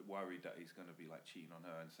worried that he's going to be like cheating on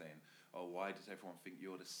her and saying, oh, why does everyone think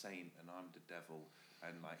you're the saint and I'm the devil?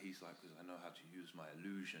 And like he's like, because I know how to use my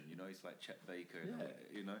illusion. He's like Chet Baker.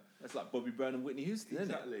 That's like Bobby Brown and Whitney Houston,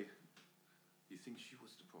 exactly. You think she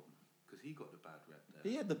was the problem? Because he got the bad rep there.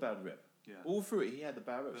 He had the bad rep. Yeah. All through it, he had the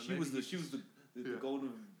bad rep. She was the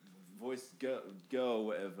golden voice girl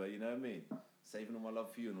or whatever, you know what I mean? Saving all my love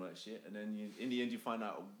for you and all that shit. And then in the end you find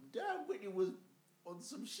out, damn, Whitney was on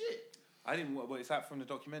some shit. I didn't, what is that from the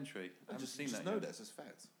documentary? I haven't seen that yet. Just that's just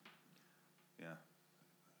facts. Yeah.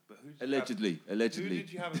 But Allegedly. Who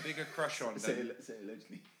did you have a bigger crush on? Say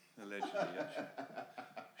allegedly. Allegedly, yeah.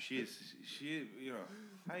 She,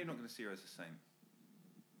 how are you not going to see her as a saint?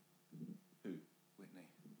 Who? Whitney.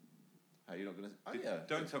 How are you not going to...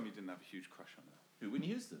 Don't tell me you didn't have a huge crush on her. Who? Whitney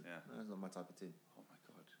Houston? Yeah. No, that's not my type of tea. Oh my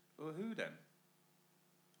God. Well, who then?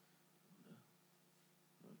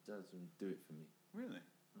 No, it doesn't do it for me. Really?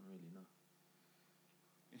 Not really, no.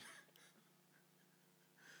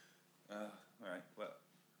 All right. Well,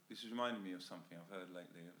 This is reminding me of something I've heard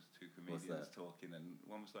lately. It was two comedians that? talking, and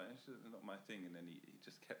one was like, "It's not my thing," and then he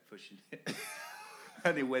just kept pushing it,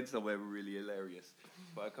 and it went somewhere really hilarious.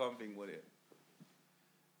 But I can't think what it.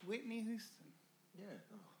 Whitney Houston. Yeah.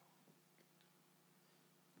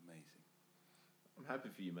 Amazing. I'm happy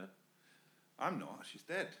for you, man. I'm not. She's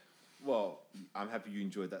dead. Well, I'm happy you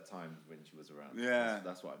enjoyed that time when she was around. Yeah.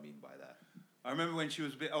 That's what I mean by that. I remember when she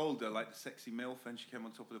was a bit older, like the Sexy MILF, and she came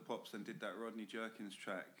on Top of the Pops and did that Rodney Jerkins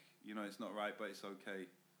track. You know, it's not right, but it's okay.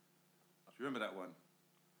 Do you remember that one?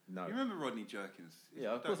 No. You remember Rodney Jerkins?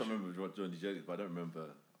 Yeah, of course I remember Johnny Jerkins, but I don't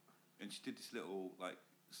remember. And she did this little like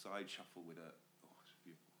side shuffle with her. Oh, it's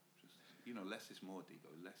beautiful. Just less is more,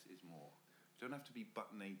 Digo. Less is more. You don't have to be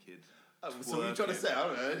butt naked. So what are you trying to say? I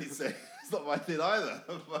don't know. I didn't say it's not my thing either.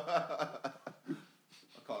 I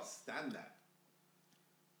can't stand that.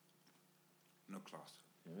 No class.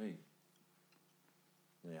 You know what I mean?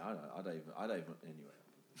 Yeah, I don't even. Anyway.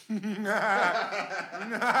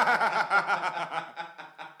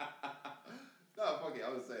 No, fuck it. I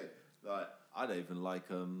would say like I don't even like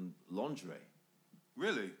lingerie.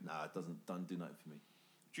 Really? Nah, it don't do nothing for me.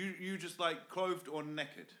 Do you just like clothed or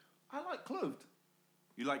naked? I like clothed.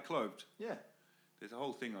 You like clothed? Yeah. There's a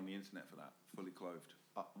whole thing on the internet for that. Fully clothed.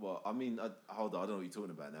 Well, I mean, hold on. I don't know what you're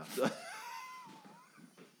talking about now.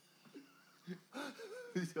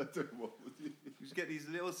 You just get these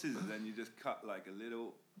little scissors and you just cut like a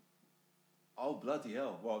little. Oh, bloody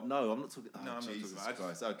hell. Well, no, I'm not talking... No, I'm not talking about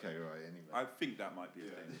Christ. Okay, right, anyway. I think that might be a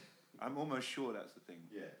thing. I'm almost sure that's the thing.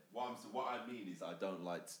 Yeah. What I mean is I don't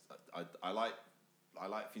like... I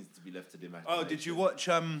like things to be left to the imagination. Oh, did you watch...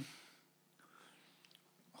 Oh,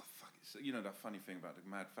 fuck. It's, that funny thing about the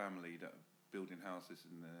Mad Family that building houses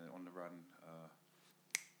on the run.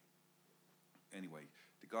 Anyway,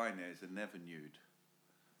 the guy in there is a never nude.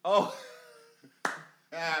 Oh!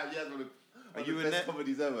 Yeah, one of the best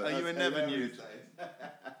comedies ever. Are you a never nude?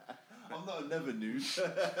 I'm not a never nude.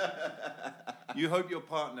 You hope your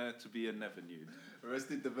partner to be a never nude.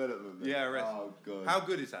 Arrested Development, man. Yeah, Arrested. Oh, God. How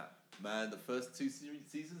good is that? Man, the first 2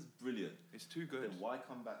 seasons, brilliant. It's too good. Then why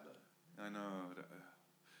come back, though? I know.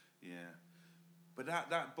 Yeah. But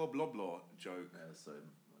that Bob Loblaw joke... Yeah, so...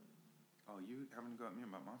 Oh, you haven't got me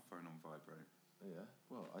about my phone on vibrate. Yeah.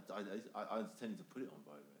 Well, I tend to put it on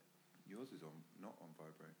vibrate. Yours is not on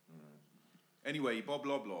vibrate. Anyway, Bob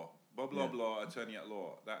Loblaw, attorney at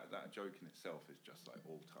law. That joke in itself is just like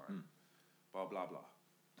all time. Blah blah blah.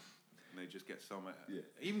 And they just get somewhere. Yeah.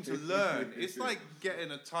 Even to learn, it's like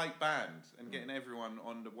getting a tight band and getting everyone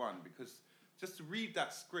on the one, because just to read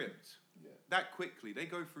that script that quickly, they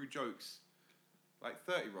go through jokes. Like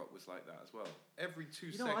 30 Rock was like that as well. Every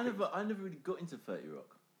 2 seconds. I never really got into 30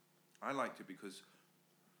 Rock. I liked it because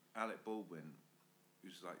Alec Baldwin,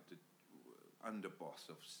 who's like the underboss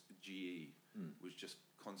of GE, was just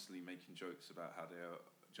constantly making jokes about how they're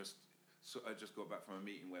just. So I just got back from a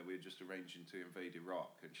meeting where we were just arranging to invade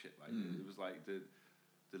Iraq and shit like that. It was like the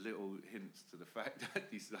little hints to the fact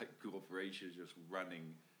that these like corporations just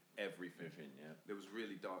running everything. Yeah. There was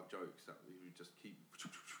really dark jokes that we would just keep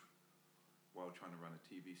while trying to run a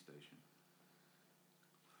TV station.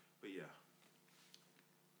 But yeah.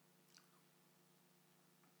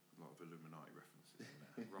 A lot of Illuminati references in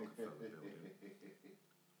there. Rockefeller building.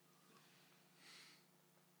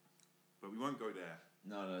 But we won't go there.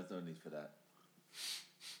 No, there's no need for that.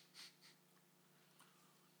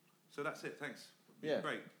 So that's it, thanks. Yeah.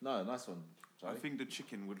 Great. No, nice one, Charlie. I think the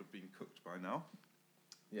chicken would have been cooked by now.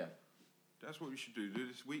 Yeah. That's what we should do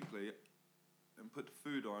this weekly and put the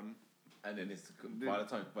food on. And then it's by the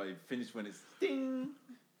time you finish when it's ding.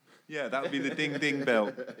 Yeah, that would be the ding ding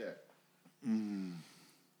bell. Yeah.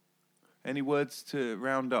 Any words to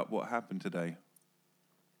round up what happened today?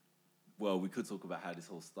 Well, we could talk about how this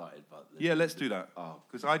all started, but... Yeah, let's do that.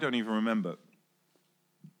 Because I don't even remember.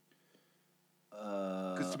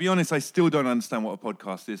 Because to be honest, I still don't understand what a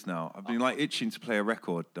podcast is now. I've been like itching to play a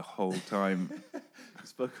record the whole time.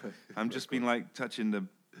 I'm just been like touching the...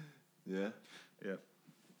 Yeah? Yeah.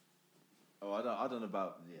 Oh, I don't know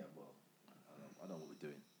about... Yeah, well, I don't know what we're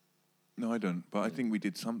doing. No, I don't. But I think we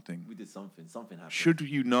did something. We did something. Something happened. Should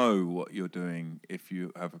you know what you're doing if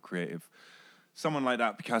you have a creative... Someone like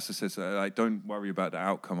that, Picasso says, like, don't worry about the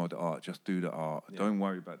outcome of the art, just do the art. Yeah. Don't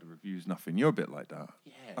worry about the reviews, nothing. You're a bit like that.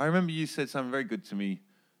 Yeah. I remember you said something very good to me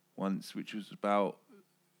once, which was about,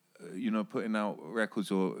 putting out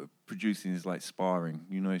records or producing is like sparring.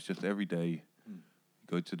 It's just every day you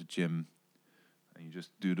go to the gym and you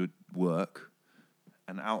just do the work,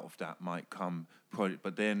 and out of that might come project,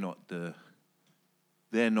 but they're not the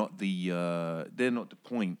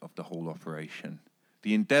point of the whole operation.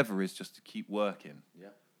 The endeavour is just to keep working. Yeah.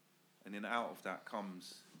 And then out of that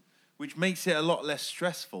comes which makes it a lot less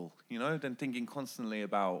stressful, you know, than thinking constantly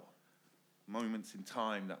about moments in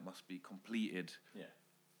time that must be completed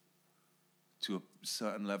to a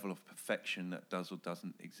certain level of perfection that does or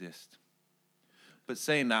doesn't exist. But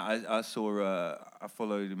saying that, I saw, I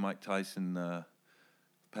followed the Mike Tyson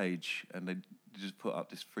page, and they just put up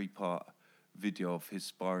this 3-part video of his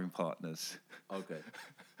sparring partners. Okay.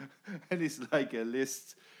 And it's like a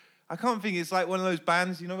list. I can't think, it's like one of those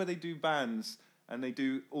bands, you know, where they do bands and they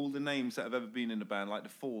do all the names that have ever been in the band, like The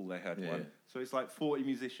Fall, they had one. Yeah. So it's like 40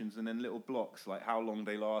 musicians and then little blocks, like how long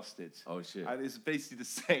they lasted. Oh, shit. And it's basically the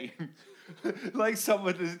same. Like some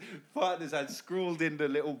of the partners had scrawled in the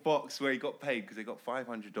little box where he got paid, because they got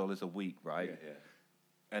 $500 a week, right? Yeah.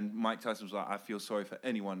 And Mike Tyson was like, I feel sorry for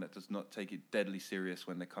anyone that does not take it deadly serious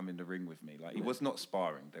when they come in the ring with me. Like, he was not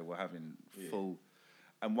sparring. They were having full...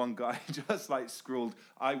 And one guy just like scrawled,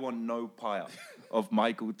 I want no part of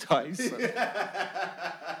Michael Tyson.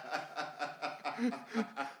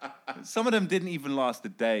 Some of them didn't even last a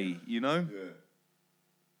day, you know? Yeah.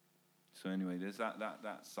 So anyway, there's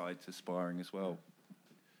that side to sparring as well.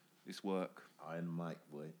 This work. Iron Mike,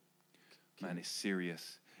 boy. Man, it's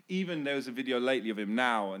serious. Even there was a video lately of him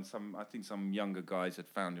now, and I think some younger guys had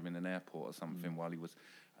found him in an airport or something while he was,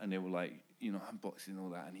 and they were like, you know, unboxing and all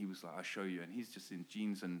that, and he was like, I'll show you, and he's just in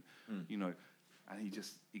jeans and, you know, and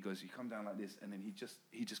he goes, you come down like this, and then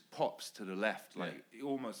he just pops to the left, like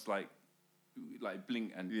almost like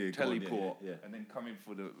blink and teleport, and then come in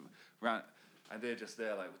for the round. And they're just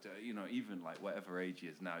there, like, you know, even like whatever age he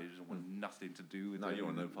is now, you just want nothing to do with it. No, you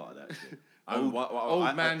want no part of that shit.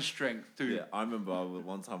 Old man strength, too. Yeah, I remember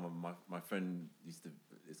one time my friend used to,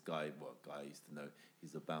 this guy I used to know,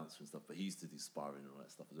 he's a bouncer and stuff, but he used to do sparring and all that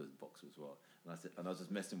stuff, as well as boxer as well. And I was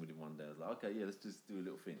just messing with him one day. I was like, okay, yeah, let's just do a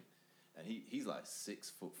little thing. And he's like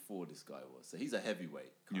 6'4", this guy was. So he's a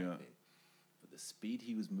heavyweight kind of thing. But the speed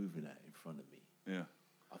he was moving at in front of me. Yeah.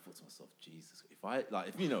 I thought to myself, Jesus, if I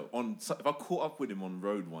caught up with him on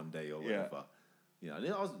road one day or whatever, you know, and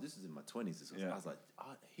this was in my 20s. I was like,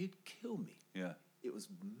 he'd kill me. Yeah. It was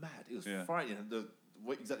mad. It was frightening.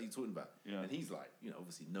 What exactly you're talking about? Yeah. And he's like, you know,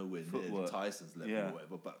 obviously nowhere near Tyson's level or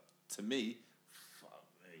whatever. But to me, fuck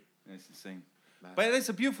me. It's insane. Mad. But there's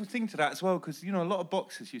a beautiful thing to that as well, because, you know, a lot of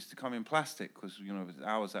boxers used to come in plastic because, you know, it was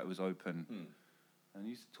hours that was open. And I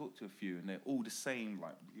used to talk to a few, and they're all the same,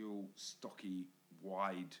 like, you're all stocky,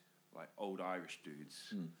 wide, like old Irish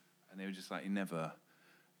dudes, and they were just like,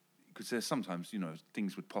 because there's sometimes, you know,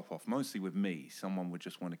 things would pop off. Mostly with me, someone would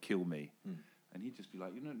just want to kill me, and he'd just be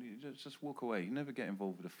like, you know, just walk away. You never get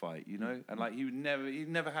involved with a fight, you know. And like he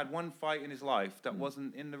never had one fight in his life that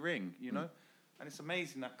wasn't in the ring, you know. And it's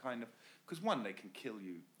amazing that kind of, because one, they can kill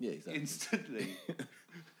you instantly,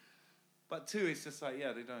 but two, it's just like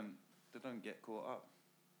they don't get caught up.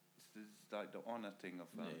 It's like the honor thing of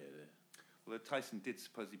Well, Tyson did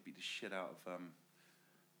supposedly beat the shit out of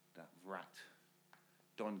that rat.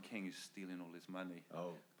 Don King is stealing all his money.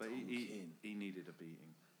 Oh, but he needed a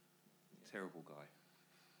beating. Terrible guy.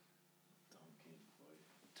 Don King, boy.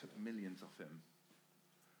 Took millions off him.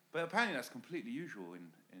 But apparently that's completely usual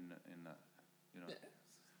in that. You know,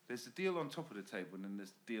 there's a deal on top of the table, and then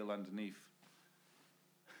there's the deal underneath,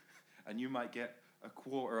 and you might get a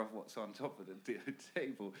quarter of what's on top of the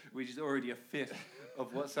table, which is already a fifth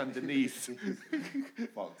of what's underneath.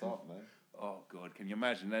 Fucked up, man. Oh, God, can you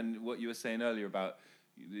imagine? And what you were saying earlier about,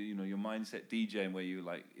 you know, your mindset DJing, where you,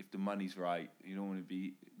 like, if the money's right, you don't want to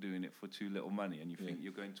be doing it for too little money, and you think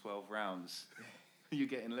you're going 12 rounds, you're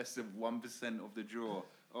getting less than 1% of the draw.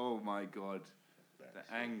 Oh, my God.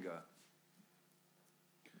 The anger.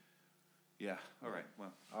 Yeah, all right,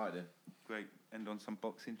 well. All right, then. Great. End on some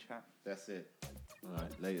boxing chat. That's it. All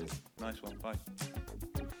right, laters. Nice one. Bye.